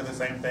not exactly the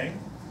same thing,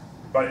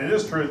 but it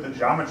is true that the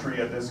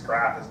geometry of this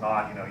graph is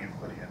not,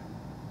 Euclidean.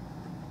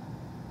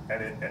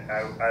 And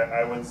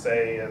I would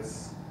say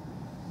it's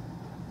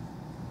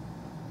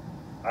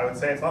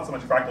not so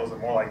much fractal as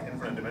more like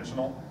infinite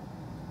dimensional,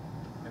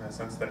 in the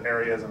sense that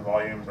areas and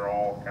volumes are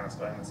all kind of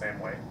studying the same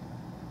way.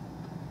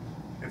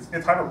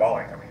 It's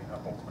hyperbolic, I mean,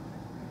 ultimately.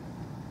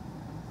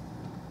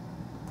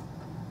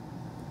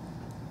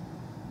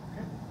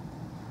 Okay.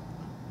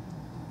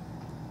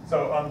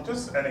 So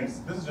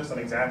this is just an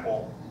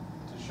example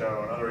to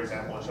show, another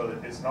example to show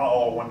that it's not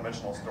all a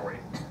one-dimensional story.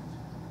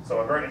 So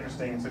a very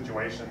interesting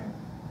situation,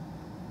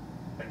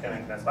 again, in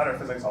condensed matter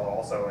physics, although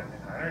also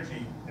in high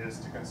energy, is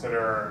to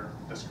consider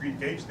discrete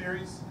gauge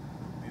theories.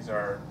 These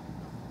are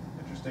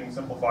interesting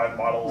simplified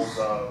models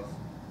of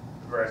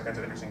various kinds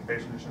of interesting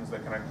phase transitions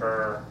that can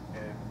occur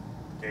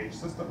in gauge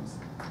systems.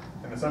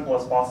 And the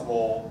simplest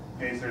possible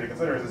gauge theory to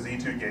consider is a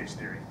Z2 gauge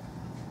theory,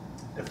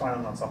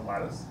 defined on some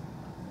lattice.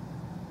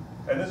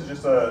 And this is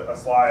just a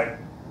slide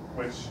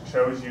which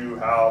shows you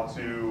how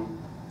to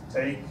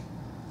take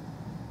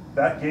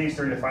that gauge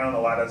theory defined on the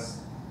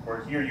lattice,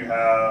 where here you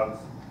have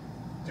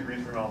degrees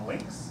of freedom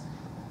links.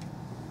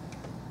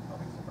 All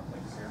these different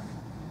links here.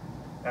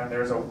 And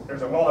there's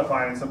a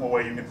well-defined simple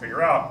way you can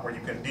figure out where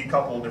you can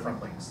decouple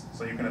different links.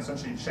 So you can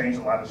essentially change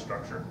the lattice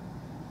structure.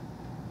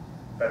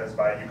 That is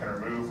you can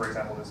remove, for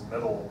example, this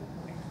middle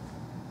link.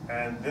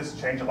 And this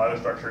change in lattice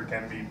structure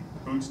can be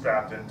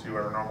bootstrapped into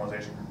a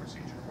renormalization group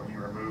procedure, where you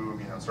remove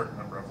a certain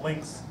number of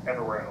links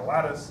everywhere in the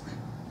lattice,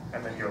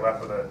 and then you're left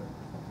with a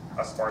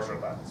sparser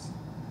lattice.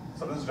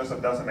 So this is just a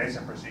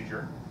decimation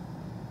procedure,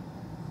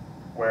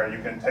 where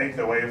you can take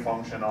the wave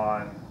function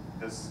on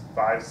this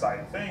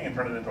 5-side thing and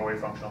turn it into a wave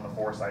function on the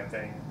 4-side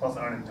thing, plus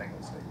an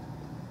unentangled state.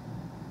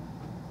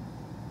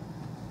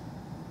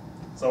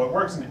 So it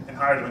works in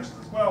higher dimensions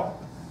as well.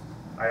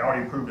 I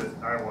already proved it.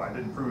 I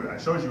didn't prove it. I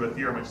showed you a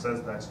theorem which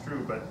says that's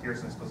true, but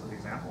here's an explicit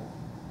example.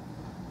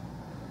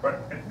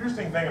 But an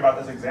interesting thing about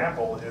this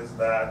example is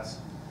that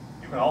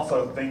can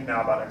also think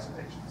now about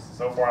excitations.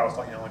 So far I was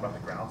talking only about the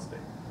ground state.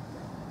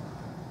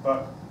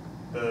 But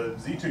the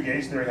Z2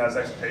 gauge theory has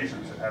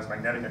excitations. It has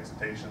magnetic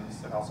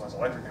excitations. It also has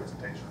electric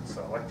excitations.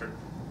 So electric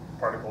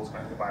particles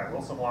connected by a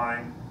Wilson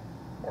line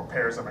or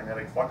pairs of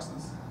magnetic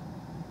fluxes.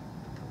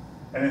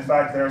 And in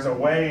fact, there's a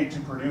way to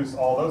produce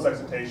all those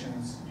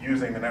excitations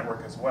using the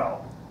network as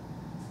well.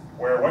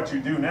 Where what you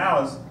do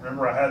now is,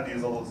 remember I had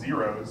these little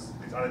zeros,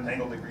 these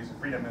unentangled degrees of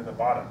freedom at the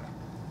bottom.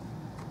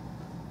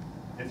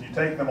 If you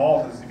take them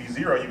all to be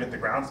 0, you get the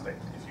ground state.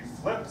 If you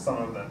flip some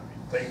of them,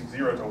 you take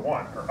 0 to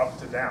 1, or up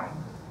to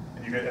down,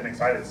 and you get an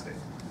excited state.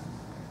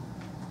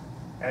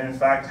 And in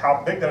fact,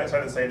 how big that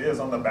excited state is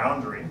on the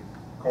boundary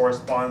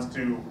corresponds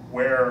to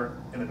where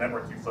in the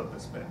network you flip the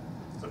spin.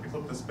 So if you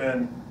flip the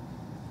spin,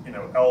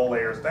 L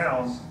layers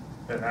down,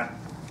 then that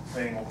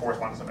thing will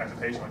correspond to some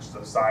excitation, which is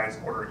of size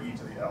order e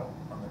to the L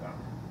on the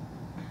boundary.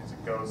 Because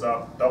it goes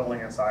up, doubling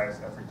in size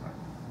every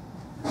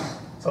time.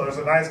 So there's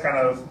a nice kind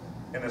of,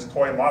 in this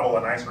toy model,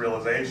 a nice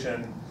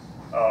realization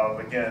of,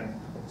 again,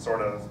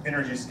 sort of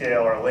energy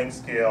scale or length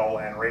scale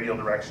and radial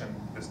direction,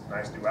 this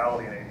nice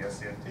duality in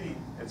ADS-CFT.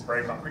 It's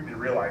very concretely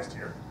realized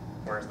here.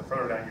 Whereas the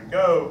further down you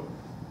go,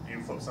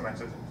 you flip some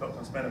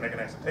spin and make an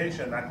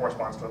excitation, that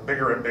corresponds to a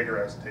bigger and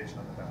bigger excitation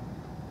on the boundary.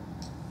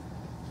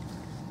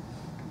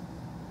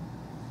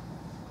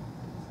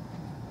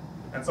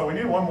 And so we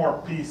need one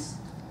more piece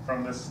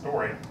from this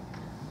story,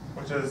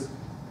 which is,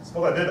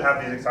 suppose I did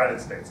have these excited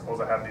states,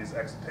 suppose I have these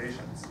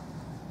excitations.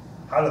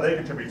 How do they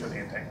contribute to the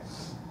entanglement?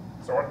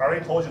 So I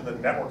already told you the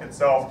network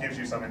itself gives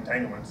you some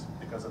entanglement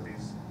because of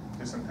these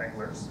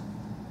disentanglers.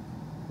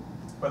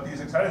 But these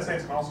excited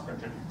states can also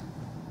contribute.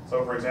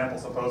 So for example,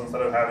 suppose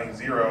instead of having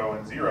 0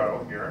 and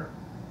 0 here,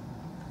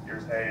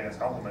 here's A and its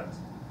complement,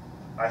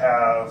 I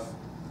have,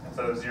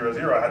 instead of 0,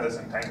 0, I had this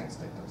entangled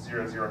state of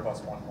 0, 0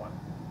 plus 1, 1.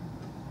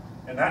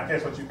 In that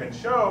case, what you can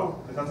show,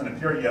 it doesn't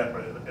appear yet,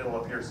 but it'll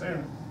appear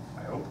soon,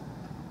 I hope.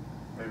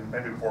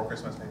 Maybe before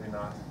Christmas, maybe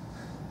not.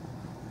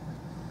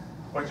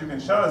 What you can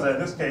show is that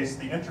in this case,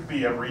 the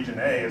entropy of region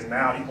A is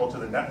now equal to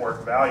the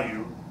network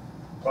value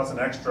plus an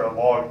extra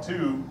log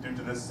 2 due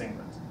to this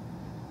singlet.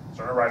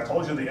 So remember, I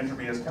told you the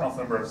entropy is Count's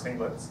number of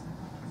singlets.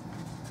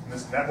 And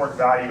this network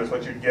value is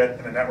what you'd get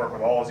in a network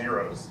with all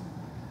zeros.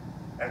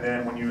 And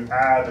then when you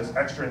add this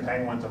extra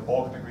entanglement of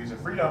bulk degrees of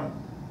freedom,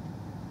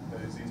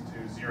 these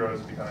two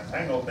zeros become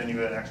entangled, then you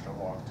get an extra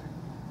log 2.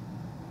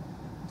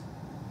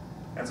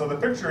 And so the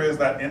picture is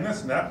that in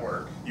this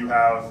network, you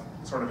have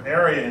sort of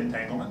area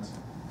entanglement,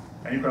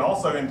 and you can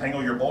also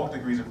entangle your bulk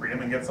degrees of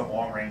freedom and get some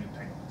long-range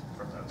entanglement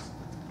from those.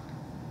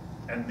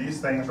 And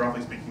these things,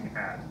 roughly speaking,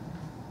 add.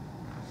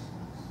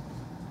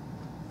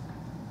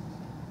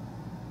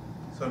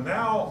 So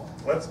now,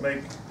 let's make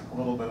a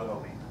little bit of a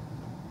leap.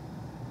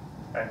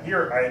 And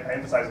here, I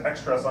emphasize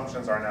extra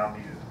assumptions are now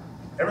needed.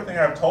 Everything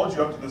I've told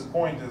you up to this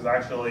point is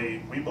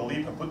actually, we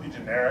believe, completely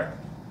generic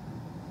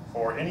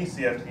for any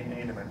CFT in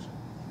any dimension.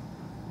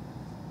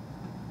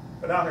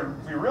 But now,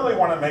 if we really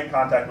want to make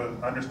contact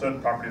with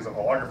understood properties of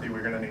holography,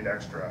 we're going to need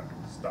extra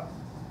stuff.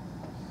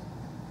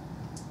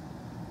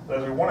 So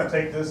as we want to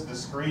take this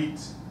discrete,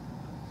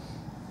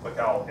 look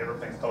how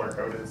everything's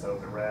color-coded, so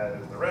the red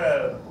is the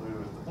red, the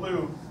blue is the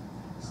blue.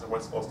 This is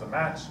what's supposed to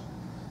match.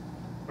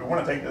 We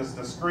want to take this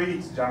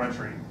discrete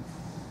geometry,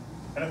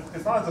 and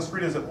it's not as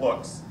discrete as it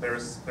looks.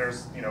 There's, for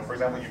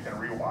example, you can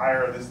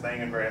rewire this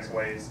thing in various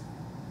ways.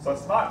 So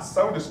it's not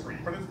so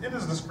discrete, but it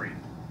is discrete.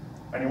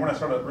 And you want to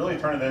sort of really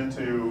turn it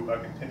into a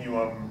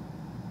continuum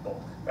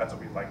bulk. That's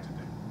what we'd like to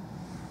do.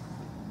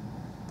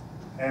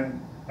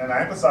 And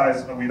I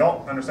emphasize when we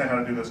don't understand how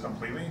to do this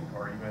completely,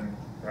 or even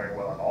very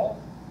well at all,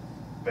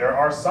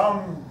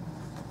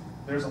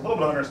 there's a little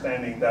bit of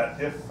understanding that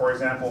if, for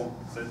example,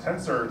 the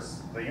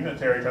tensors, the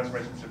unitary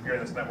transformations which appear in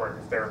this network,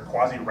 if they're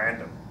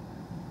quasi-random,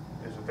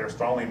 if they're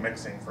strongly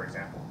mixing, for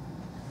example,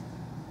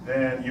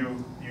 then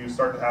you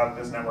start to have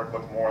this network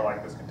look more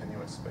like this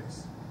continuous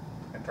space.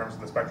 In terms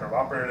of the spectrum of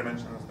operator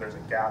dimensions, there's a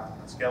gap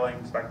in the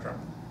scaling spectrum,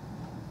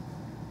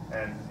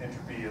 and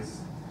entropy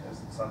has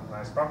some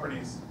nice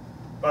properties.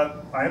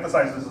 But I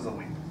emphasize this as a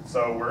leap.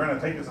 So we're going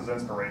to take this as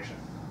inspiration.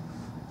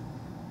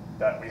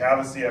 That we have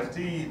a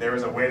CFT, there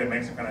is a way to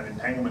make some kind of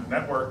entanglement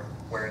network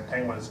where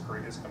entanglement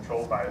is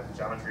controlled by the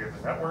geometry of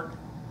the network.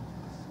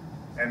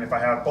 And if I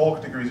have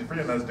bulk degrees of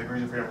freedom, those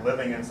degrees of freedom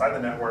living inside the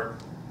network,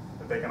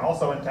 that they can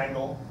also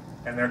entangle,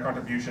 and their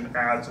contribution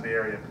adds to the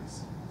area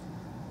piece.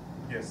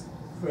 Yes?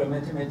 For a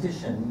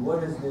mathematician,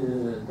 what is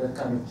that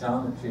kind of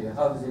geometry?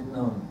 How is it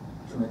known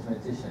to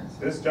mathematicians?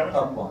 This geometry?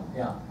 Up one,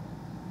 yeah.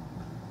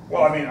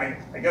 Well, I mean,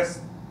 I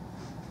guess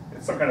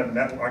it's some kind of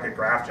like a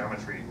graph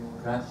geometry.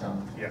 Graph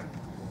geometry. Yeah.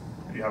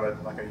 You have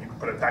you could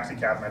put a taxi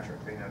cab metric,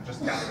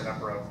 just counting the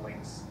number of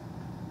links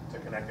to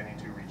connect any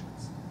two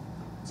regions.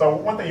 So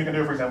one thing you can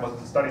do, for example,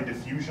 is to study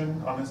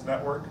diffusion on this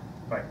network,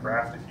 like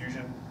graph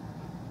diffusion,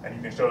 and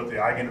you can show that the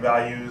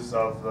eigenvalues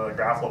of the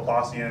graph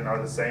Laplacian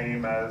are the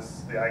same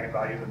as the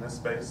eigenvalues in this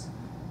space.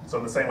 So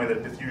in the same way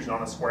that diffusion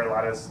on a square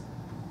lattice,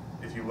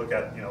 if you look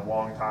at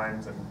long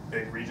times and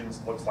big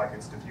regions, looks like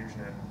it's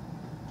diffusion in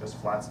just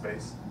flat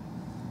space.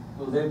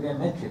 Will there be a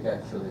metric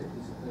actually?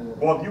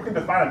 Well, you can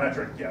define a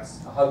metric,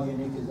 yes. How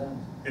unique is that?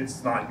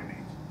 It's not unique.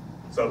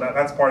 So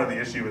that's part of the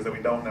issue, is that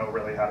we don't know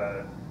really how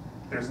to,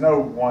 there's no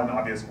one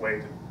obvious way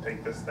to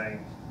take this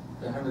thing.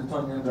 The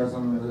Hamiltonian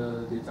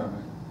doesn't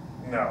determine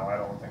No, I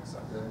don't think so.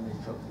 the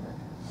nature of the metric.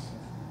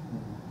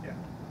 Yeah.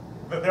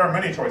 But there are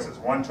many choices.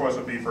 One choice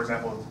would be, for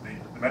example,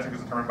 the metric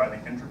is determined by the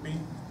entropy.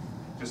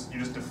 You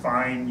just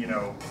define, you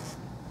know,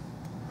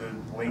 the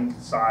link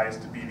size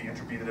to be the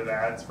entropy that it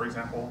adds, for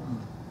example.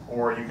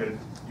 Or you could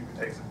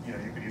take, you know,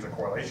 you could use a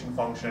correlation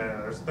function.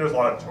 There's a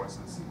lot of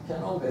choices. You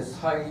can always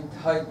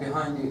hide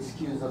behind the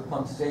excuse of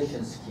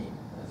quantization scheme,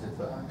 as it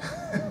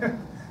were.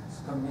 It's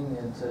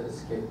convenient to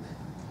escape.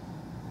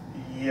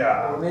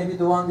 Yeah. Or maybe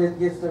the one that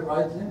gives the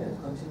right limit,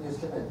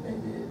 continuous limit,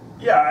 maybe.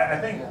 Yeah,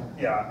 I think,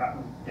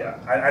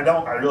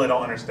 I really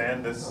don't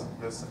understand this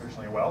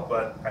sufficiently well,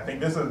 but I think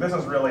this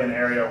is really an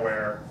area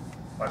where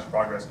much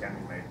progress can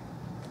be made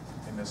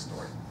in this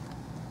story.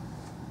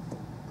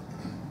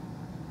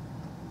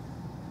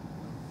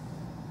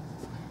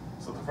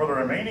 So for the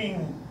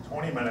remaining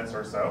 20 minutes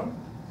or so,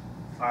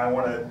 I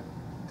want to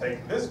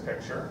take this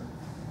picture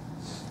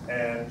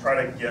and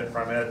try to get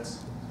from it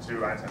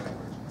to Einstein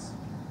convergence.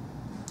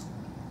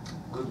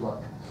 Good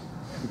luck.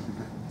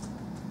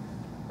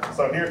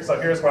 So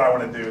here's what I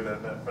want to do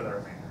for the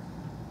remainder.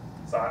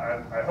 So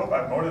I hope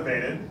I've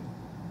motivated,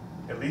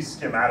 at least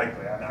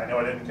schematically. I know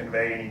I didn't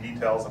convey any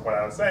details of what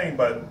I was saying,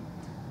 but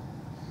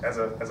as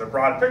a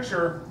broad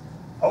picture,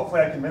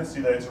 hopefully I convinced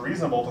you that it's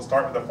reasonable to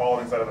start with the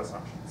following set of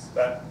assumptions.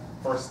 That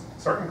for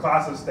certain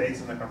class of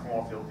states in the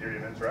conformal field theory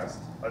of interest,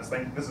 let's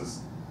think this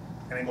is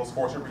n equals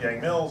 4 super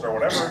Yang-Mills or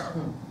whatever,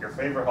 your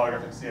favorite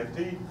holographic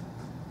CFT.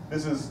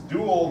 This is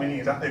dual, meaning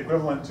exactly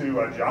equivalent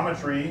to a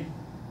geometry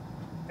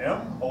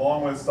M,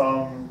 along with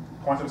some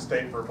quantum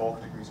state for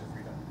bulk degrees of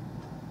freedom.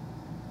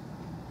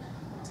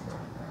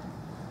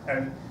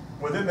 And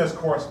within this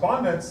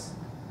correspondence,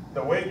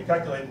 the way you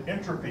calculate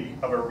entropy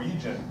of a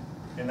region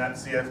in that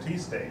CFT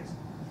state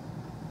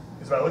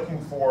is by looking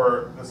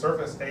for the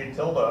surface A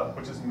tilde,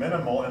 which is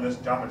minimal in this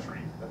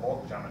geometry, the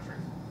bulk geometry,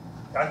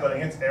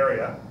 calculating its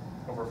area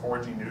over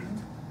 4g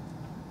Newton,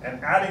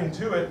 and adding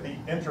to it the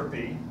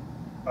entropy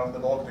of the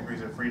bulk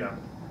degrees of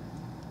freedom,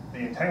 the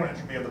entanglement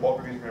entropy of the bulk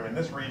degrees of freedom in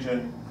this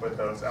region with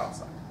those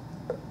outside.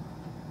 So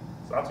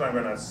that's what I'm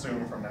going to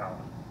assume from now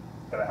on.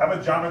 That I have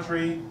a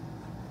geometry,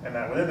 and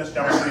that within this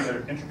geometry,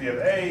 the entropy of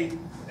A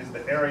is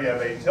the area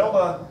of A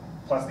tilde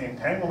plus the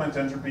entanglement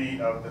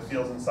entropy of the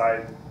fields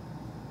inside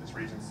this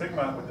region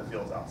sigma with the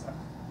fields outside.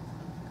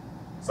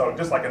 So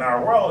just like in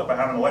our world, if I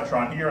have an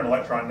electron here, an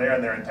electron there,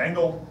 and they're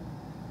entangled,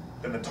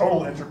 then the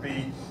total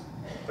entropy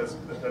that's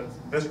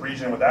this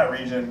region with that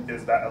region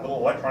is that a little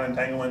electron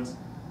entanglement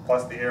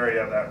plus the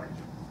area of that region.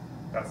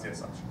 That's the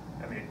assumption.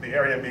 And the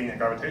area being a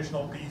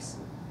gravitational piece,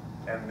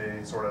 and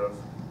the sort of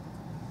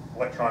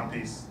electron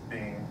piece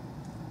being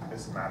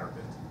this matter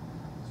bit.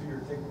 So you're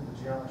taking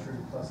the geometry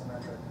plus a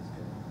metric is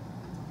good.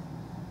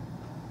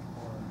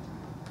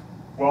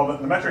 Well,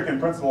 the metric in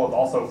principle is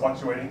also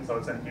fluctuating, so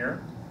it's in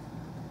here.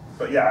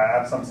 But yeah, I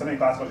have some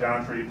semi-classical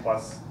geometry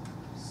plus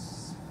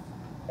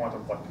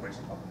quantum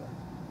fluctuation on there.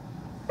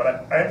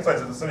 But I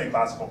emphasize it's a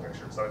semi-classical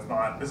picture, so it's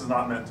not. This is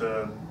not meant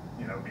to,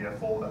 you know, be a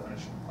full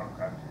definition of quantum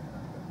gravity.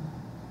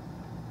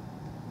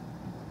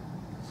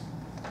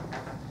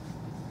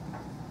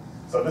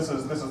 So this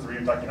is the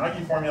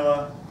Ryutaki-Nagi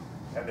formula,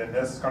 and then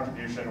this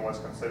contribution was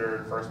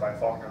considered first by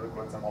Faulkner,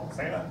 Lukowitz, and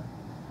Maltasena,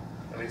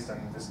 at least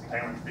in this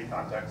entanglement entropy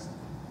context.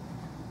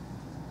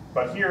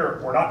 But here,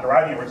 we're not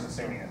deriving it, we're just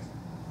assuming it.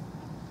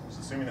 We're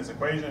just assuming this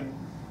equation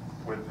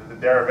with the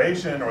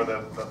derivation or the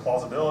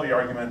plausibility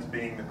argument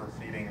being the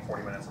preceding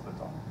 40 minutes of the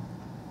talk.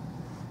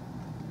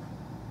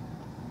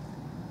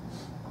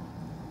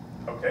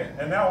 Okay,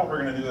 and now what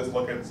we're going to do is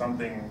look at some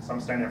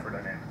standard for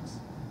dynamics.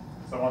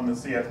 So on the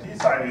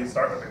CFT side, we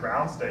start with the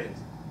ground state,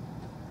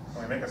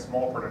 and we make a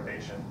small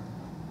perturbation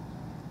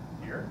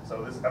here.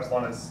 So this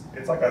epsilon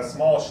it's like a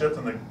small shift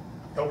in the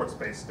Hilbert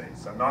space state.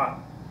 So not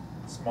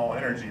small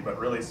energy, but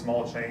really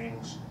small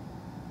change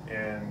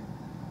in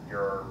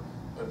your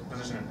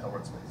position in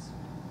Hilbert space.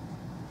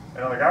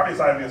 And on the gravity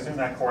side, we assume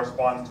that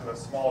corresponds to a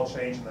small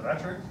change in the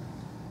metric,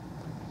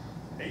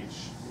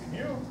 h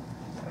mu,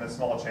 and a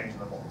small change in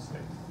the bulk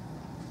state.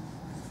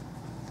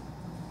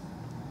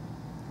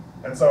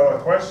 And so a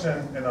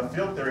question in the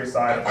field theory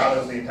side of how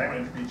does the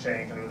entanglement entropy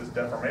change under this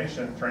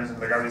deformation turns into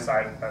the gravity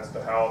side as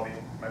to how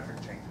the metric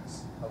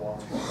changes along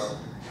with the relative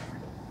degree of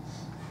freedom.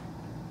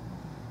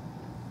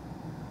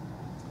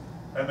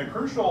 And the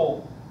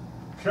crucial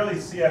purely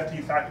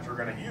CFT fact that we're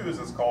going to use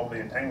is called the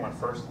entanglement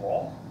first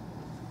law.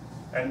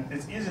 And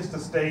it's easiest to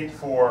state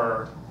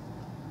for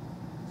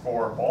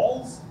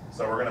balls.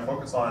 So we're going to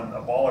focus on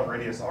a ball of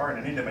radius r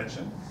in any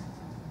dimension.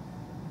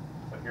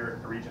 So here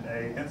at the region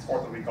A,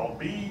 henceforth will be called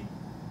B,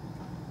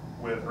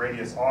 with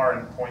radius r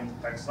and point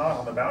x naught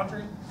on the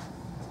boundary.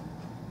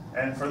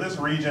 And for this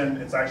region,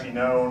 it's actually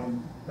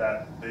known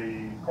that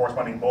the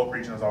corresponding bulk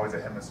region is always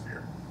a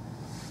hemisphere.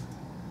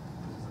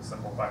 This is a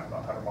simple fact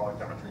about hyperbolic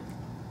geometry.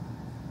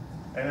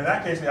 And in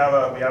that case, we have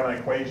an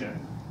equation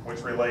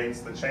which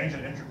relates the change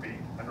in entropy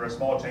under a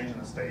small change in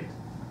the state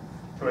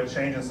to a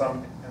change in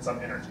some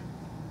energy,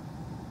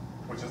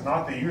 which is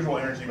not the usual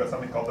energy, but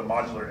something called the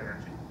modular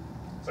energy.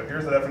 So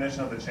here's the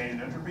definition of the change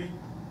in entropy.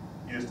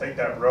 You just take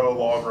that rho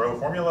log rho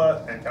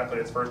formula and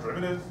calculate its first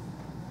derivative.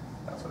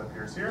 That's what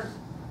appears here.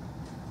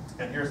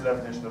 And here's the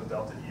definition of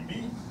delta EB.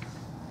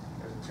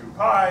 There's 2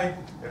 pi.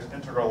 There's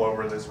integral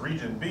over this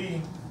region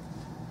B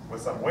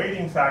with some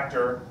weighting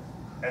factor,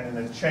 and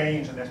then the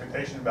change in the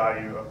expectation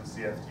value of the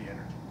CFT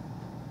energy.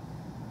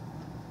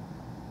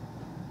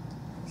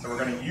 So we're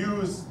going to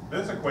use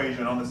this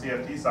equation on the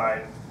CFT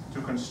side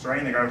to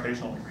constrain the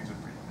gravitational degrees of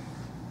freedom,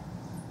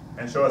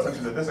 and show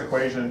essentially that this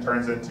equation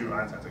turns into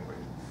Einstein's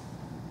equation.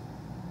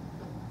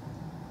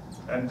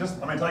 And just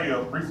let me tell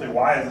you briefly,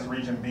 why is this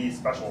region B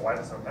special? Why is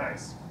it so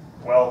nice?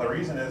 Well, the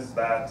reason is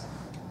that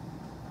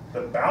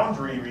the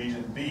boundary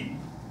region B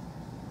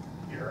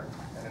here,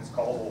 and it's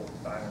callable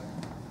diamond,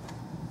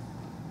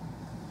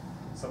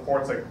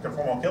 supports a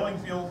conformal killing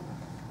field,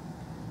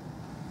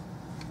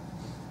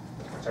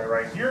 which I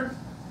write here.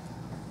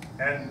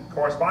 And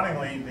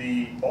correspondingly,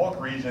 the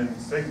bulk region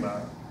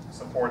sigma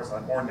supports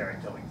an ordinary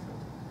killing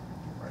field.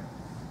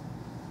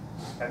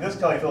 Right? And this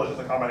killing field is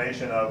just a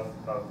combination of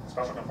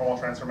special conformal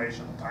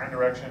transformation, time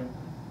direction,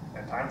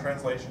 and time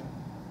translation.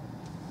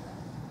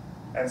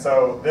 And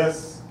so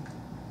this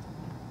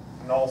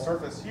null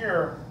surface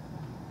here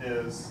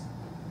is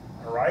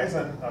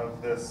horizon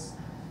of this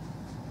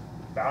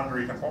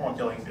boundary conformal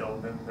killing field,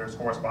 and then there's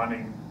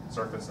corresponding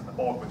surface in the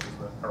bulk, which is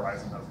the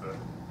horizon of the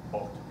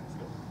bulk killing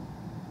field.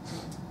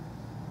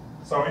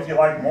 So if you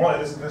like, more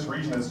this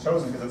region is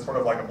chosen because it's sort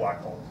of like a black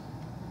hole.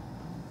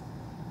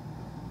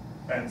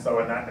 And so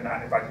in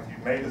fact, if you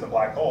made this a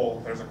black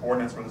hole, there's a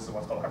coordinates for this is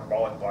what's called a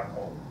hyperbolic black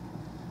hole.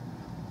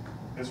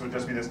 This would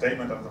just be the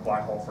statement of the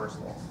black hole first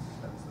law.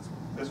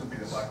 This would be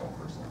the black hole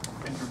first law.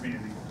 Entropy is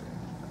equal to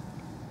energy.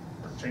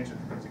 Or change in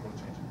entropy is equal to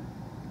change in energy.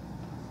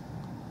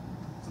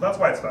 So that's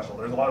why it's special.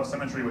 There's a lot of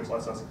symmetry which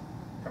lets us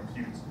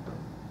compute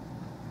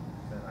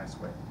in a nice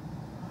way.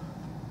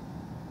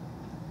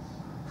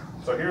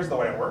 So here's the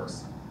way it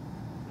works.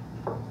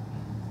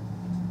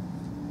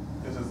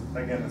 This is,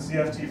 again, the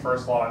CFT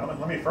first law. And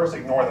let me first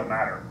ignore the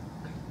matter.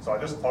 So I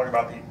just talk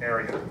about the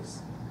area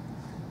piece.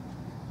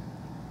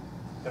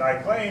 Then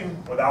I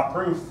claim, without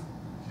proof,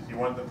 if you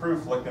want the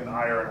proof, look in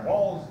Iyer and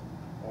Wald,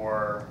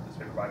 or this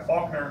paper by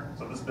Faulkner.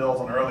 So this builds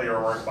on earlier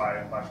work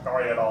by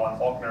Lashkari et al. And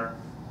Faulkner.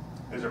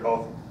 These are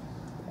both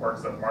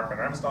works of Mark van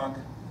Ramstonk.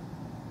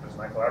 There's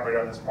my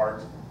collaborator on this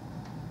part.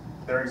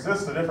 There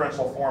exists a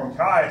differential form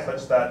chi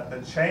such that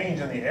the change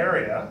in the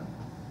area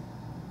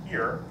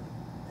here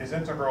is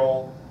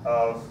integral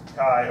of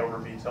chi over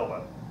b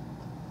tilde.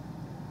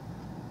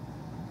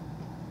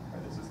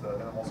 This is the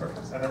minimal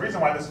surface. And the reason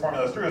why this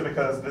formula is true is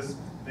because this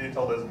b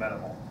tilde is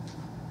minimal.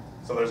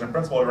 So there's in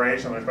principle a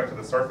variation with respect to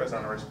the surface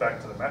and with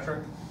respect to the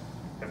metric.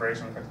 The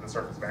variation with respect to the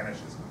surface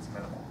vanishes because it's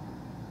minimal.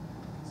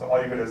 So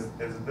all you get is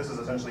this is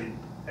essentially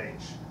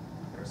h.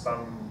 There's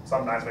some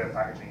nice way of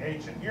packaging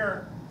h in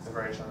here. It's the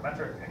variation of the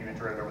metric, and you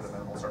integrate it over the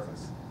minimal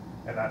surface.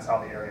 And that's how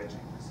the area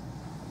changes.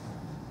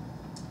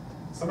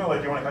 Similarly,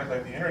 if you want to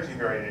calculate the energy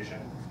variation,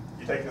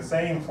 you take the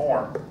same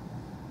form,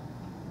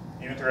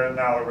 you integrate it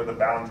now over the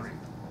boundary,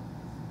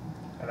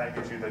 and that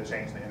gives you the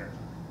change in the energy.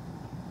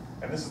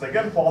 And this is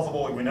again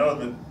plausible. We know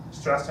the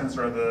stress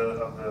tensor of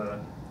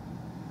the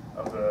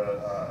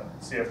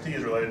CFT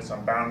is related to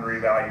some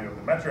boundary value of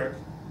the metric,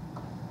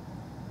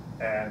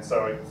 and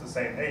so it's the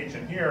same h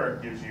in here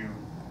gives you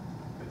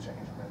the change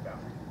in that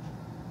boundary.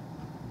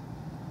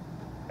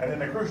 And then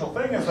the crucial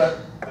thing is that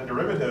the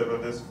derivative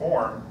of this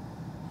form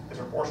is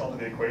proportional to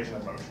the equation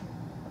of motion.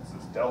 This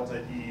is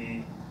delta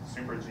E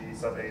super G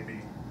sub AB.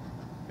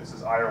 This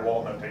is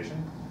Iyer-Wald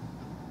notation.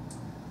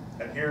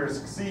 And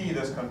here's C,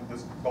 this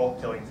bulk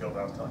killing field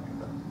I was telling you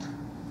about.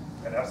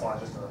 And epsilon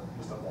is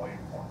just a volume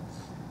form.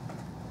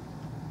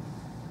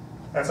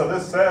 And so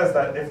this says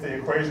that if the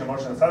equation of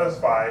motion is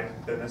satisfied,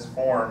 then this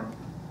form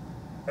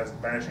has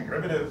vanishing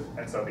derivative,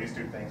 and so these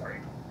two things are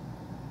equal,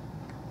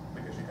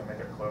 because you can make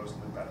a closed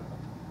loop out of them.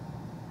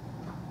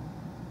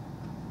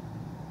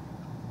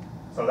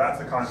 So that's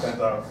the content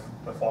of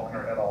the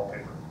Faulkner et al.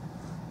 Paper.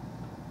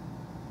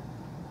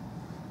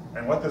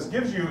 And what this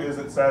gives you is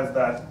it says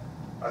that,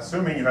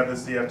 assuming you have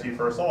this CFT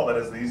first law, that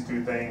is these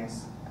two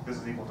things, this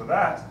is equal to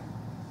that,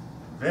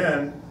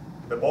 then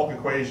the bulk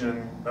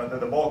equation,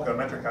 the bulk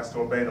metric has to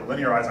obey the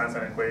linearized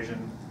Einstein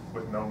equation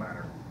with no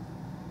matter.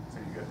 So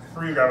you get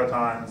 3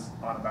 gravitons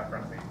on a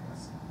background of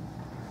emptiness.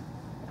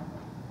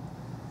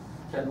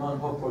 Can one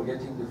hope for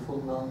getting the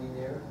full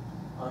nonlinear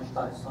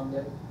Einstein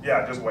someday?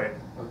 Yeah, just wait.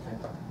 Okay.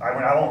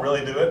 I won't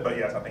really do it, but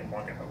yes, I think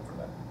one can hope for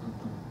that.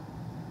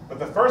 But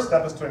the first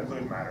step is to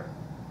include matter.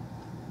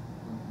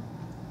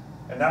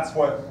 And that's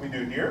what we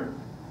do here.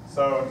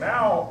 So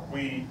now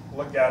we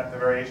look at the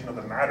variation of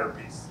the matter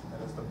piece,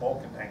 that is the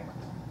bulk entanglement.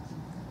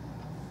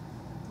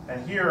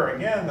 And here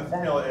again, the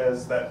formula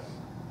is that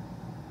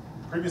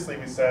previously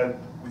we said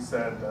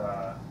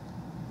that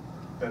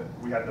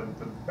we had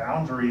the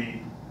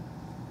boundary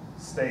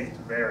state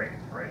varied,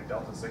 right?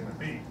 Delta sigma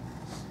B.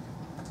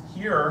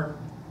 Here,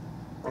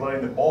 we're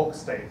letting the bulk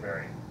state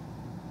vary,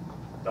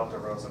 delta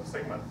rho sub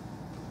sigma.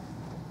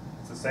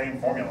 It's the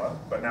same formula,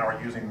 but now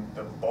we're using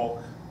the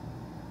bulk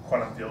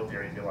quantum field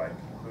theory, if you like,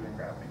 including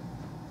gravity.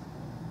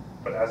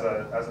 But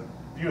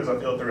viewed as a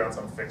field theory on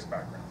some fixed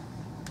background.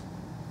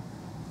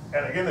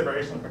 And again, the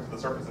variation with respect to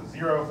the surface is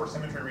 0 for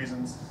symmetry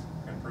reasons.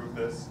 You can prove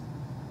this.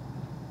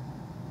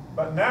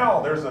 But now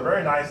there's a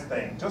very nice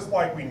thing. Just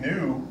like we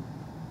knew,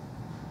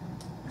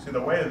 you see the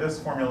way that this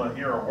formula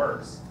here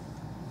works,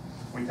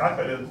 we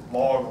calculated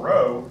log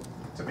rho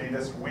to be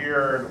this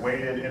weird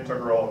weighted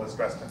integral of the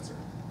stress tensor.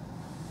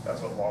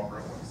 That's what log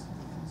rho was.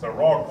 So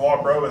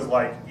log rho is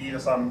like e to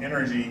some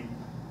energy,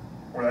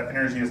 where that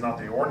energy is not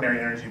the ordinary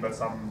energy, but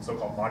some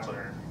so-called modular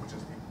energy, which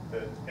is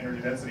the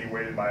energy density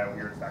weighted by a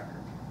weird factor.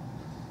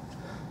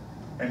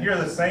 And here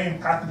the same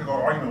path integral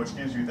argument, which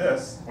gives you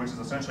this, which is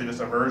essentially just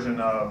a version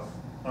of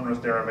Unruh's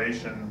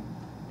derivation,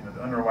 the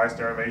Unruh-Weiss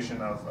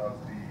derivation of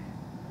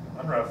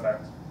the Unruh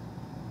effect.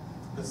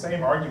 The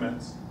same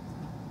argument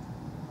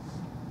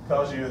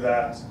tells you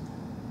that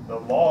the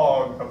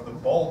log of the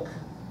bulk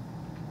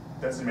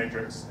density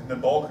matrix in the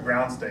bulk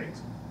ground state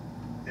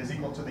is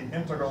equal to the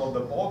integral of the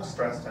bulk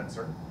stress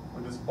tensor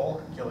with this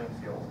bulk killing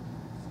field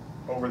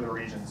over the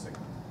region sigma.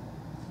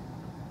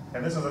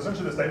 And this is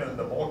essentially the statement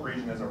that the bulk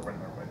region is a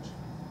Windler wedge.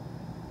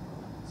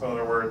 So in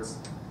other words,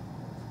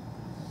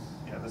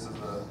 this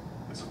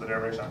is the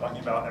derivation I'm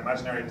talking about.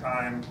 Imaginary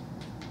time,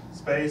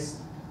 space.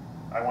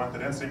 I want the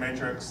density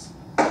matrix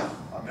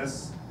on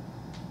this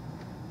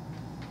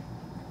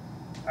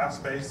half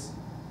space,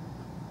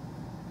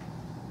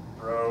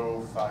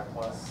 rho phi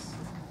plus,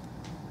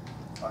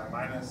 phi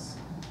minus.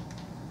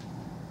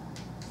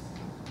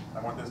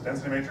 I want this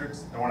density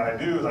matrix, and what I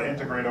do is I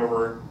integrate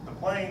over the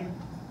plane,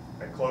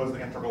 I close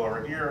the integral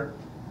over here,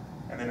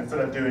 and then instead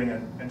of doing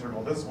an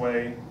integral this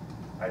way,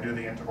 I do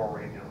the integral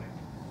radially.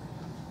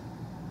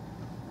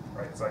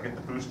 Right, so I get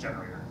the boost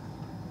generator.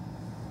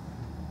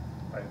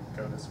 I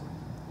go this way.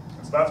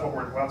 And so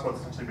that's what's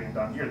essentially being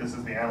done here. This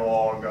is the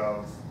analog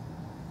of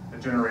the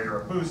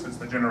generator of boost. It's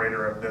the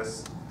generator of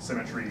this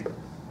symmetry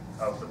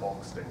of the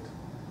bulk state.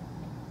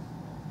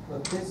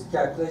 But this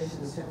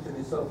calculation seems to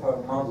be so far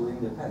model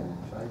independent,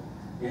 right?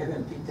 You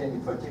haven't picked any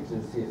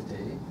particular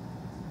CFT.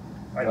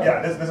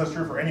 Yeah, this is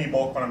true for any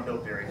bulk quantum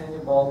field theory. Any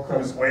bulk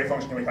whose wave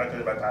function can be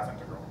calculated by path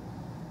integral.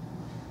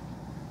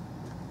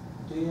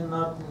 Do you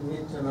not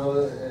need to know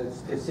a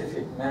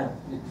specific map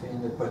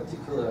between the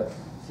particular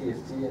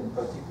CFT and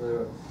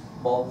particular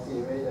bulk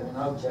theory? I mean,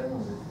 how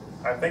general is this?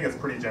 I think it's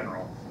pretty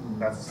general.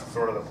 That's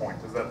sort of the point,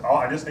 is that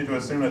I just need to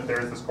assume that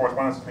there's this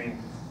correspondence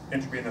between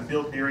entropy in the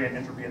field theory and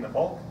entropy in the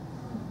bulk,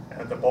 and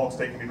that the bulk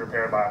state can be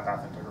prepared by a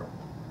path integral.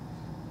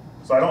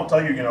 So I don't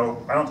tell you,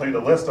 I don't tell you the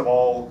list of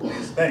all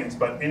these things,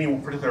 but any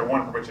particular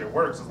one for which it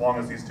works, as long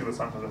as these two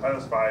assumptions are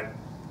satisfied,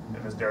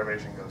 then this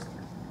derivation goes through.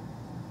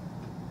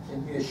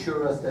 Can you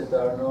assure us that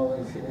there are no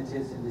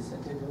infinities in these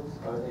integrals?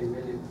 Are they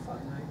really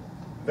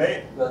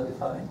finite? Well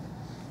defined?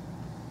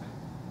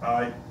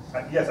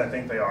 Yes, I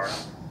think they are.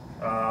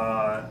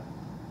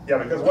 Yeah,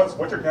 because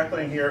what you're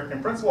calculating here,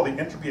 in principle, the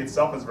entropy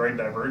itself is a very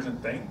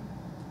divergent thing,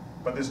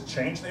 but this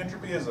change in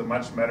entropy is a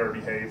much better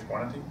behaved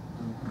quantity.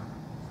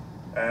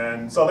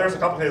 And so there's a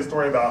complicated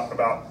story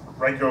about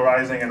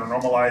regularizing and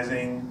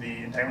normalizing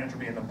the entanglement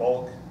entropy in the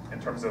bulk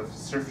in terms of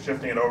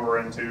shifting it over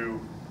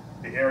into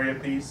the area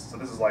piece. So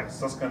this is like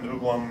Susskind,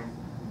 Uglum,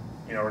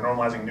 or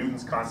normalizing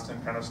Newton's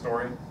constant kind of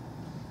story.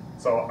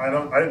 So I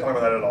didn't talk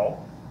about that at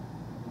all.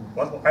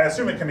 Well, I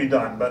assume it can be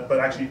done, but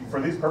actually for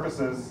these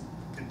purposes,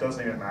 it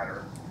doesn't even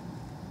matter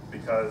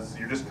because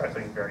you're just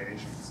calculating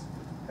variations.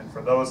 And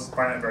for those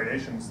finite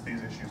variations,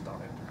 these issues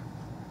don't enter.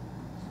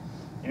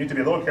 You need to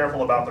be a little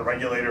careful about the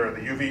regulator of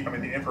the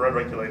the infrared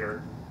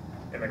regulator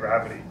in the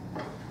gravity.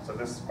 So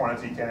this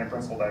quantity can in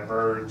principle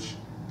diverge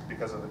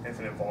because of the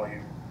infinite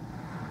volume.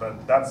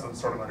 But that's a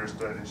sort of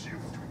understood issue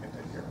which we can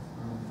take care of.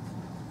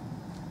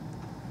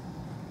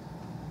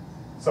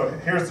 So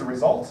here's the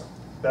result,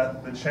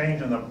 that the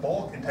change in the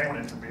bulk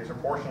entanglement entropy is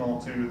proportional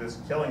to this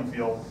killing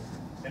field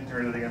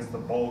integrated against the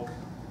bulk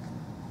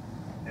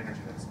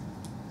energy density.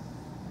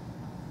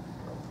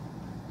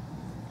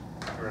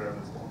 Get rid of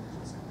this bulk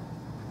energy.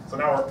 So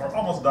now we're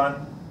almost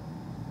done.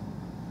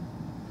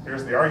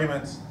 Here's the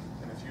argument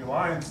in a few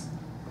lines.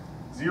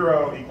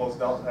 0 equals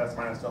delta S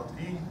minus delta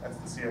E. That's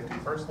the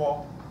CFT first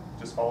law.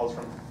 Just follows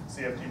from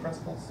CFT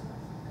principles.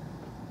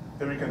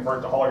 Then we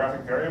convert to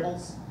holographic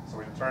variables. So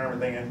we turn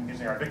everything in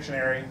using our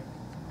dictionary,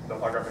 the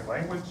holographic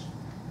language.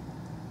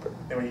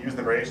 Then we use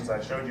the variations I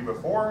showed you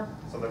before.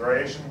 So the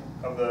variation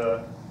of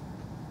the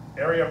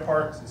area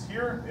part is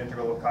here, the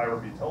integral of chi over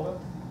b tilde.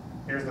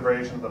 Here's the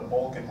variation of the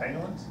bulk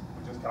entanglement,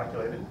 which is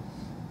calculated.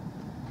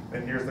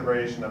 Then here's the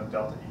variation of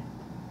delta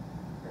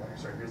E.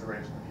 Sorry, here's the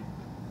variation of E.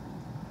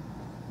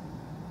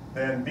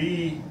 Then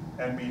B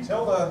and b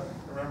tilde,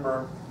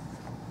 remember,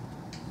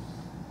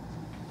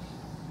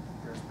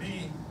 here's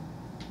B,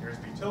 here's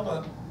b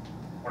tilde.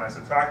 When I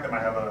subtract them, I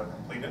have a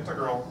complete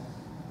integral.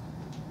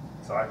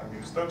 So I can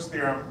use Stokes'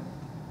 theorem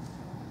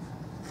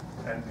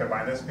and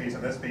combine this piece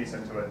and this piece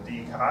into a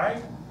d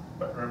chi.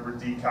 But remember,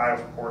 d chi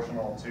was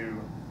proportional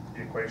to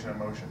the equation of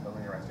motion, the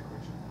linearized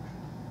equation of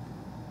motion.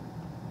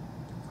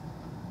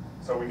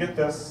 So we get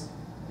this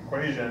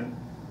equation,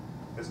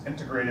 this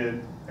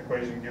integrated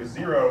equation gives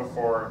 0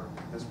 for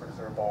this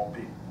particular ball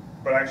B.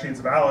 But actually it's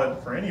valid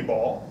for any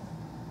ball.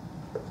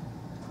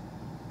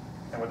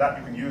 And with that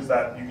you can use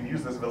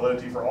this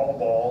validity for all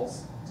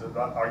balls to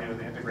argue that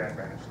the integrand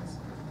vanishes.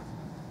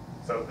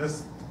 So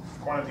this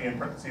quantity in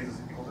parentheses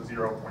is equal to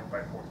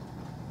 0.54.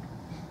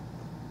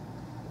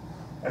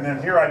 And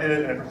then here I did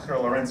it in a particular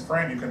Lorentz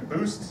frame. You can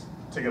boost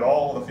to get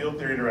all the field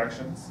theory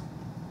directions.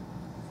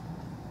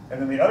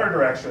 And then the other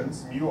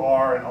directions, mu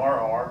r and rr,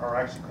 are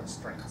actually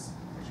constraints,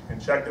 which you can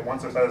check that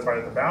once they're satisfied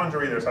at the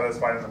boundary, they're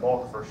satisfied in the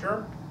bulk for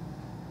sure.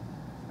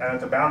 And at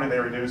the boundary, they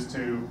reduce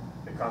to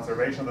the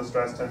conservation of the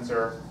stress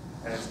tensor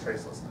and its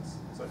tracelessness.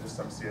 So just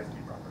some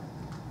CFT property.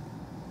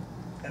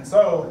 And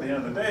so at the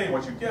end of the day,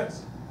 what you get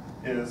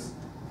is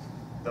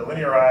the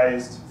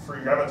linearized free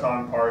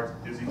graviton part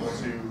is equal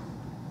to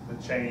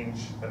the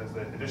change, that is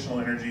the additional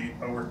energy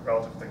over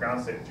relative to the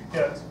ground state that you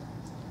get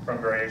from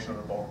variation of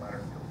the bulk matter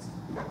fields.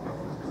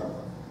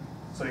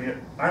 So you get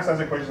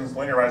Einstein's equations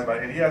linearized by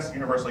ADS,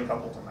 universally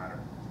coupled to matter.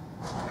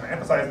 And I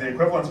emphasize the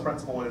equivalence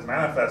principle is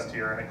manifest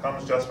here, and it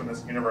comes just from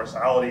this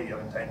universality of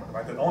entanglement. In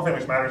fact, the only thing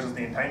which matters is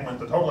the entanglement,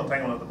 the total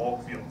entanglement of the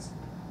bulk fields.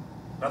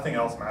 Nothing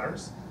else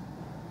matters,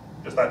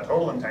 just that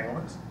total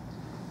entanglement.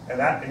 And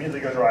that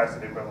immediately gives rise to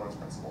the equivalence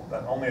principle,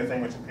 that only a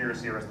thing which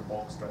appears here is the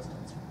bulk stress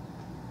tensor.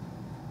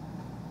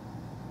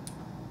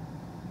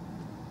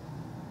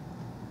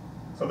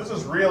 So this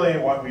is really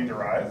what we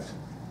derived.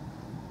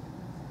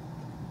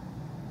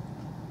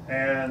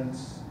 And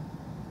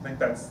I think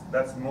that's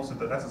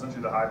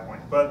essentially the high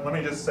point. But let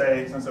me just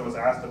say, since it was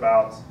asked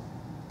about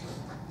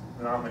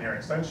the nonlinear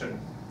extension,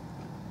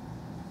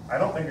 I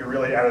don't think we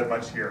really added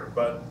much here.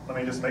 But let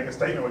me just make a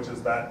statement, which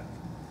is that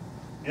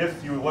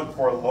if you look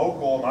for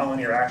local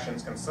nonlinear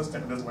actions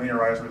consistent with this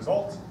linearized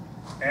result,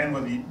 and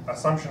with the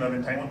assumption of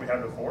entanglement we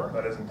had before,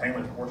 that is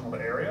entanglement proportional to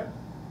area,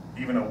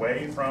 even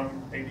away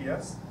from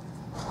ADS,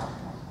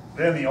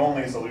 then the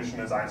only solution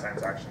is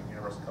Einstein's action,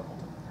 universal coupled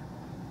to matter.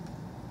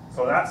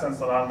 So in that sense,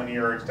 the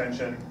nonlinear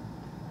extension,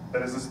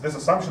 that is this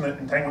assumption that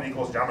entanglement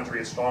equals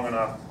geometry is strong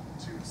enough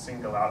to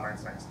single out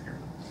Einstein's theory.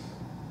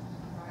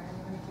 Right, and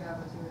even if you have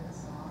a theory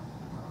that's not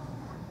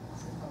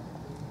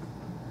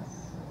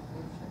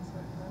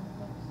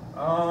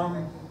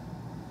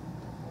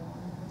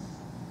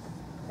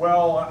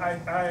Well,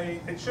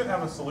 it should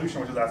have a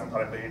solution which is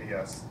asymptotic to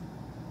ADS.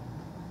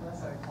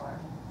 That's a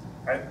requirement.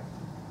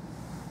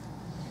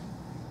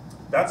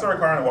 That's a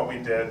requirement of what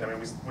we did. I mean,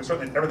 we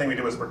certainly, everything we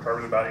did was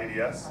perturbed about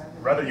ADS.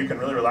 Whether you can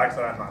really relax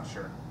that, I'm not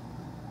sure.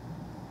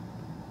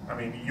 I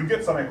mean, you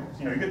get something,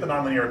 you get the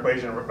nonlinear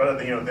equation, rather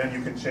than, then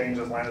you can change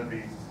this line to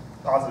be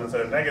positive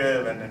instead of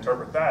negative and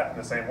interpret that in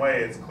the same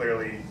way. It's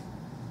clearly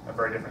a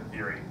very different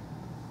theory.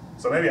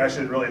 So maybe I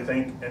should really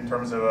think in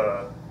terms of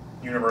a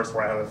universe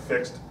where I have a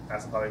fixed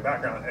asymptotic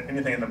background.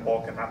 Anything in the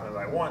bulk can happen as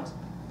I want,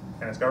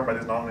 and it's governed by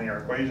these nonlinear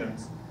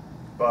equations,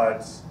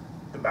 but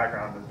the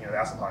background, the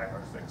asymptotic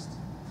are fixed.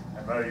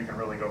 And whether you can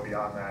really go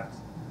beyond that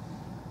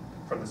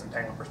from this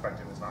entanglement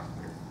perspective is not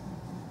clear.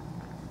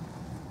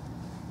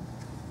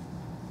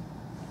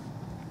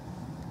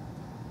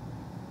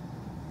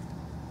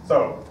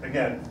 So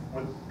again,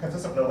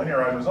 consistent with the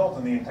linearized result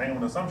in the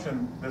entanglement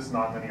assumption, this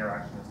nonlinear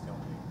action is the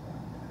only one.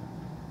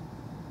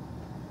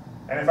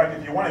 And in fact,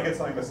 if you want to get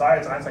something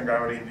besides Einstein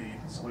gravity, the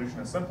solution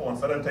is simple.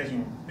 Instead of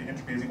taking the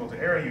entropy is equal to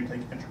area, you take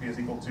entropy is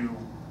equal to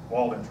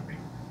walled entropy.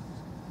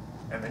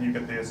 And then you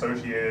get the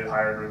associated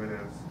higher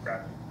derivative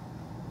gravity.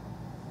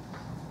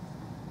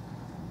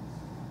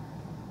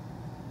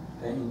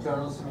 And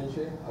internal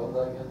symmetry, how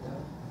would I get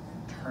that?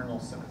 Internal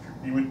symmetry.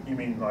 You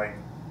mean like?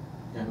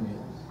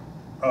 Millions.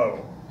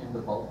 Oh. In the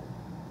bulk.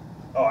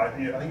 Oh, I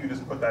think you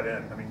just put that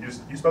in. I mean, you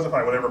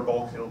specify whatever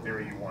bulk field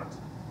theory you want.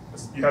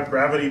 You have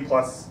gravity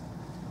plus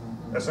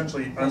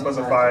essentially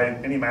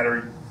unspecified any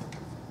matter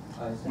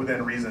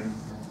within reason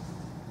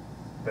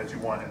that you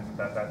want, and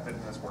that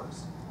fitness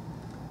works.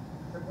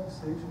 At what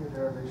stage in your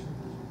derivation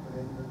did you put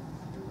in that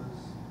it was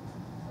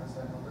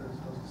Einstein number as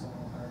opposed to some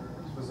higher?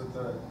 Was it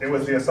the? It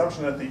was the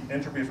assumption that the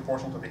entropy is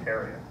proportional to the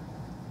area.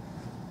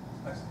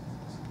 I see.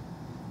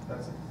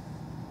 That's it.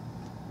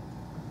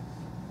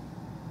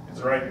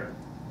 It's right here.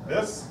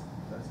 This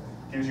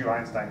gives you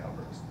Einstein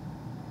numbers.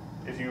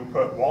 If you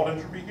put walled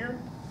entropy here,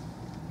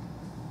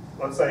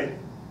 let's say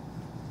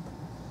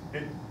So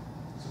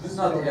this is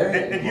not the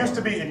area. it used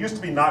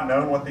to be not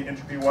known what the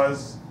entropy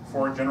was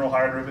for general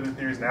higher derivative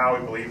theories. Now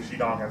we believe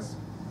Xidong has,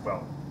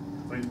 well,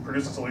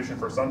 produced a solution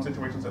for some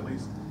situations at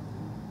least.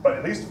 But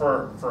at least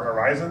for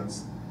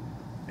horizons,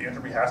 the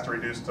entropy has to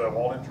reduce to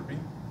walled entropy.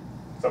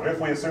 So if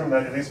we assume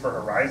that at least for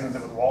horizons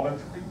it was walled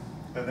entropy,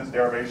 then this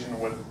derivation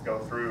would go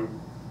through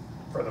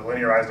for the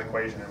linearized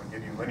equation. It would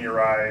give you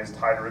linearized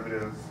high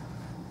derivative,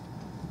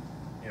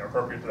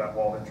 appropriate to that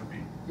walled entropy.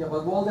 Yeah,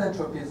 but walled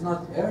entropy is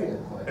not area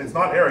quite. It's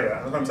not area.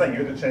 That's what I'm saying.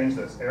 You have to change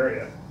this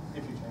area.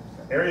 If you change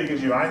that. area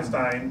gives you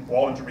Einstein,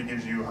 wall entropy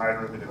gives you high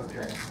derivative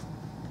theory. Okay.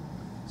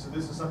 So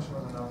this assumption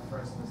was enough, for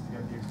instance, to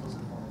get the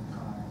explicit form of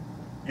chi.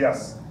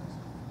 Yes.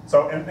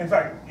 So in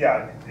fact,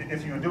 yeah,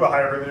 if you do a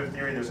high derivative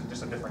theory, there's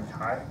just a different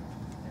chi,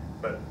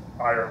 but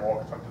I are all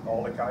constructed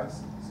all the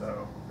chi's.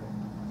 So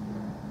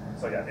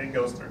yeah, it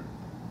goes through.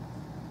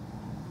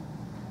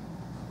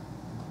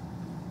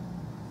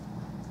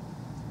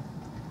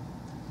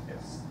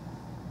 Yes.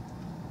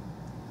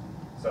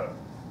 So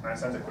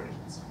Einstein's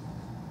equations.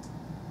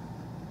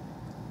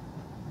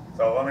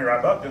 So let me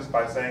wrap up just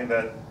by saying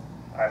that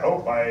I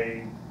hope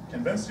I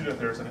convinced you that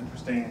there's an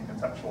interesting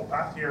conceptual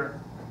path here,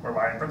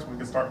 whereby in principle we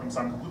could start from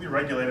some completely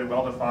regulated,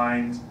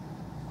 well-defined,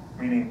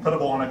 meaning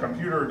puttable on a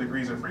computer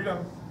degrees of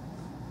freedom,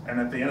 and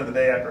at the end of the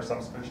day, after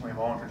some sufficiently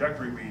long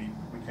trajectory, we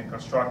can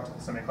construct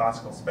a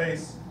semi-classical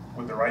space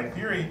with the right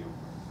theory,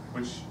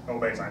 which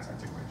obeys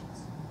Einstein's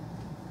equations.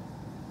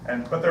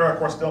 But there are, of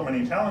course, still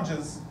many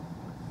challenges.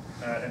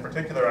 In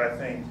particular, I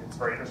think it's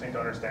very interesting to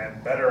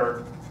understand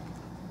better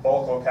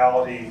bulk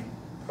locality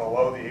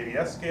below the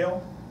ADS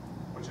scale,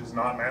 which is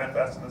not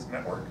manifest in this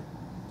network,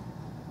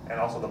 and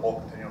also the bulk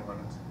continuum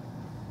limit.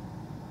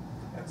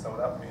 And so with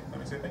that, let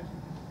me say thank you.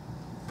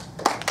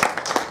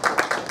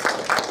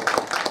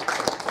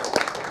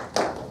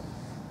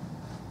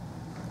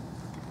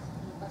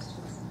 Any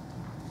questions?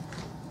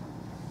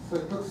 So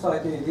it looks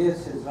like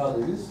ADS is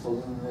rather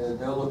useful in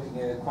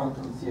developing a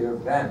quantum theory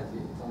of gravity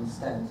to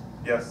understand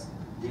Yes.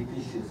 deep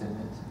issues in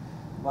it.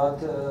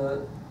 But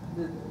in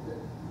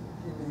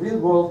the real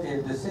world,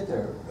 the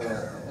sitter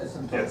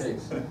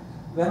asymptotics. Yes.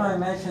 When I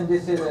mention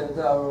this at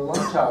our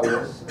lunch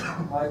hours,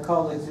 my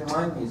colleagues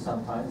remind me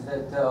sometimes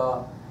that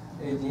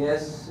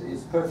ADS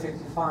is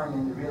perfectly fine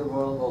in the real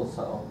world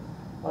also.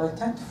 But I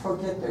tend to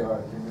forget their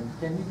argument.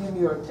 Can you give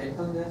me your take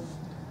on this?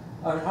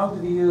 How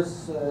do we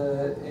use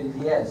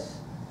ADS,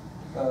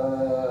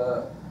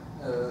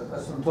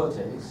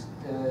 asymptotics,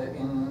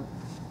 in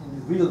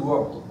the real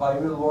world? By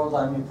real world,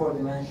 I mean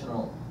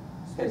four-dimensional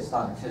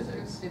space-time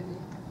physics.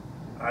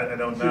 I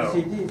don't know.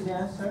 QCD is the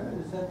answer,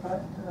 is that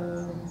right?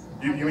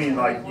 You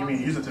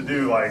mean use it to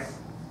do like,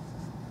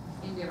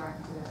 Indirect,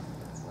 yeah,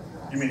 that's what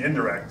you're you mean asking.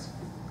 indirect?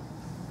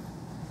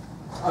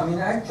 I mean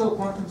actual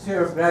quantum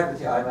theory of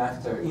gravity I'm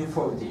after, in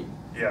 4D.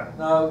 Yeah.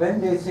 Now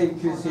when they say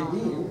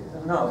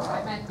QCD, no.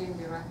 I meant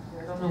indirect,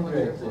 I don't know what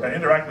you're Indirectly.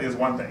 Indirectly is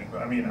one thing.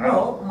 I mean, I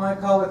No, don't, my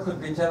colleague could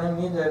be telling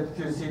me that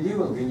QCD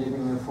will be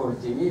living in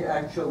 4D,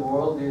 actual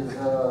world is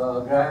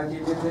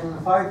gravity lives in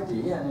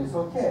 5D, and it's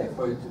okay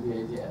for it to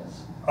be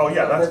ADS. oh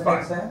yeah, Does that's that make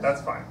fine. sense?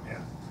 That's fine, yeah.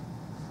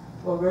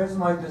 Well, where's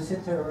my de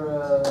Sitter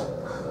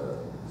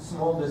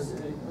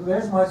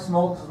where's my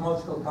small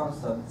cosmological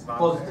constant, It's not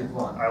positive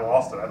there. one? I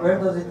lost it. I don't Where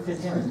know. does it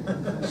fit in?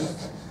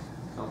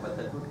 No, but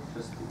that would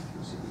just be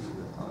QCD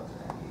without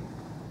any.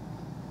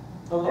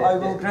 So I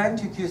will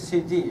grant you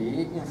QCD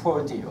in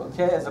 4D,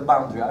 okay, as a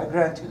boundary. I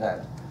grant you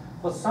that.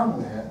 But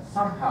somewhere,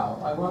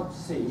 somehow, I want to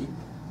see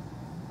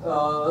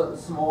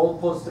small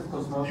positive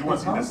cosmological You want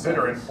to see the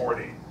sitter in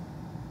 4D.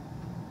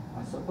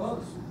 I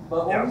suppose.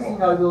 But Yeah, only thing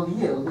well- I will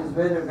yield is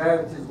whether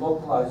gravity is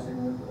localized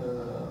in,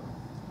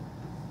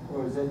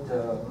 or is it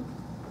a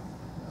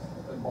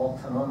bulk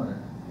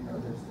phenomenon? You know,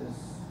 there's this.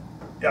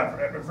 Yeah,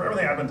 for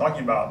everything I've been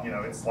talking about,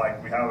 it's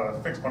like we have a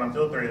fixed quantum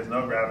field theory, there's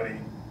no gravity,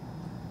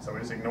 so we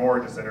just ignore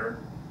de Sitter,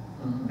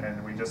 Mhm.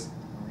 and we just,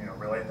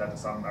 relate that to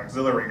some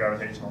auxiliary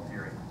gravitational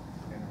theory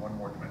in one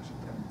more dimension,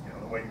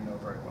 and, the way you know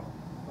very well.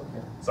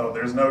 Okay. So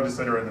there's no de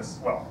Sitter in this,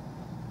 well,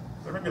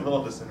 there may be a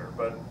little de Sitter,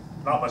 but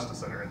not much de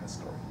Sitter in this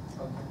story.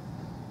 Okay.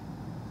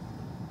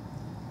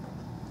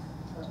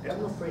 Yeah.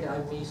 I'm afraid I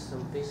missed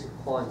some basic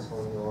points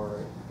on your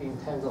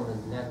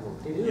entanglement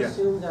network. Did you Yeah.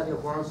 assume that your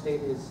ground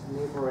state is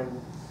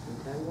neighboring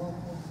entanglement?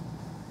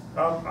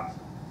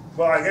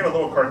 Well, I gave a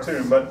little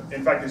cartoon, but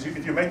in fact,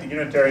 if you make the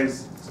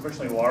unitaries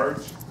sufficiently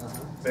large,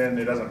 then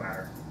it doesn't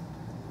matter.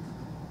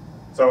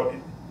 So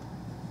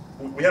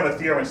we have a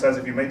theorem which says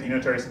if you make the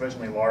unitary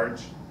sufficiently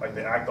large, like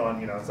they act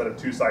on, instead of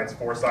 2 sites,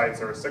 4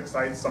 sites, or 6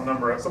 sites, some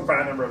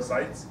finite number of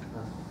sites,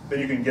 then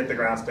you can get the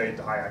ground state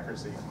to high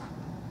accuracy.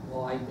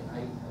 Well,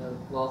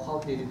 well, how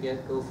did you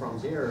go from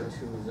there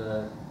to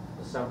the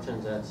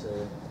assumption that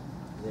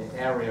the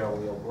area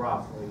of your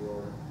graph or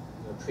your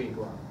tree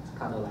graph, it's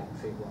kind of like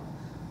a tree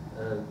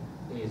graph,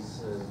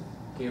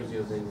 gives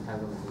you the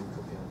entanglement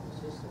entropy of the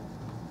system?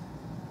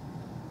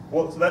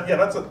 Well, so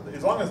that's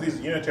as long as these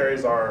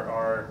unitaries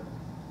are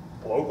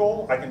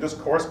local, I can just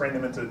coarse grain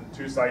them into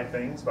 2-site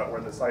things, but where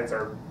the sites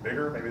are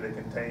bigger, maybe they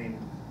contain,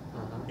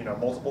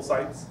 multiple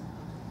sites.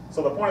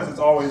 So the point is, it's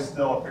always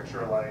still a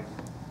picture like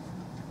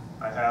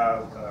I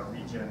have a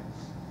region,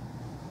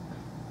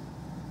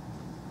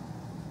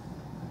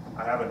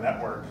 I have a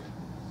network,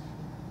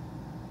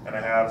 and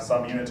I have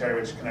some unitary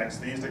which connects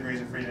these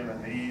degrees of freedom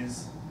and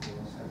these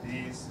and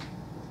these.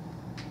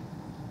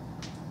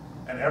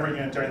 And every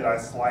unitary that I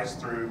slice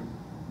through,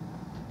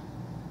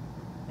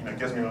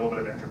 gives me a little bit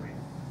of entropy.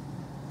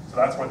 So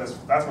that's what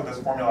this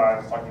formula I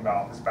was talking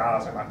about, this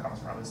balance comes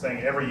from. It's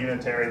saying every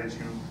unitary that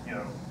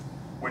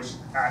which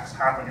acts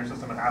half on your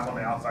system and half on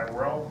the outside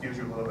world, gives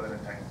you a little bit of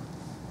entanglement.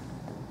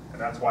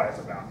 that's why it's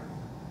a boundary.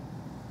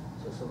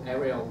 So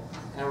every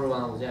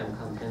one of them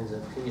contains a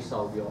piece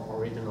of your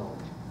original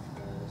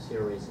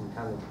series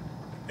entanglement.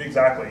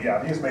 Exactly,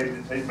 yeah.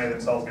 They've made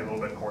themselves be a little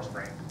bit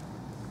coarse-grained.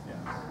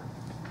 Yeah.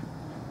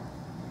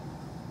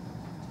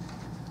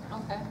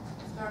 Okay,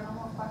 if there are no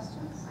more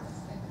questions, let's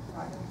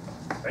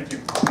thank you.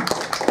 Thank you.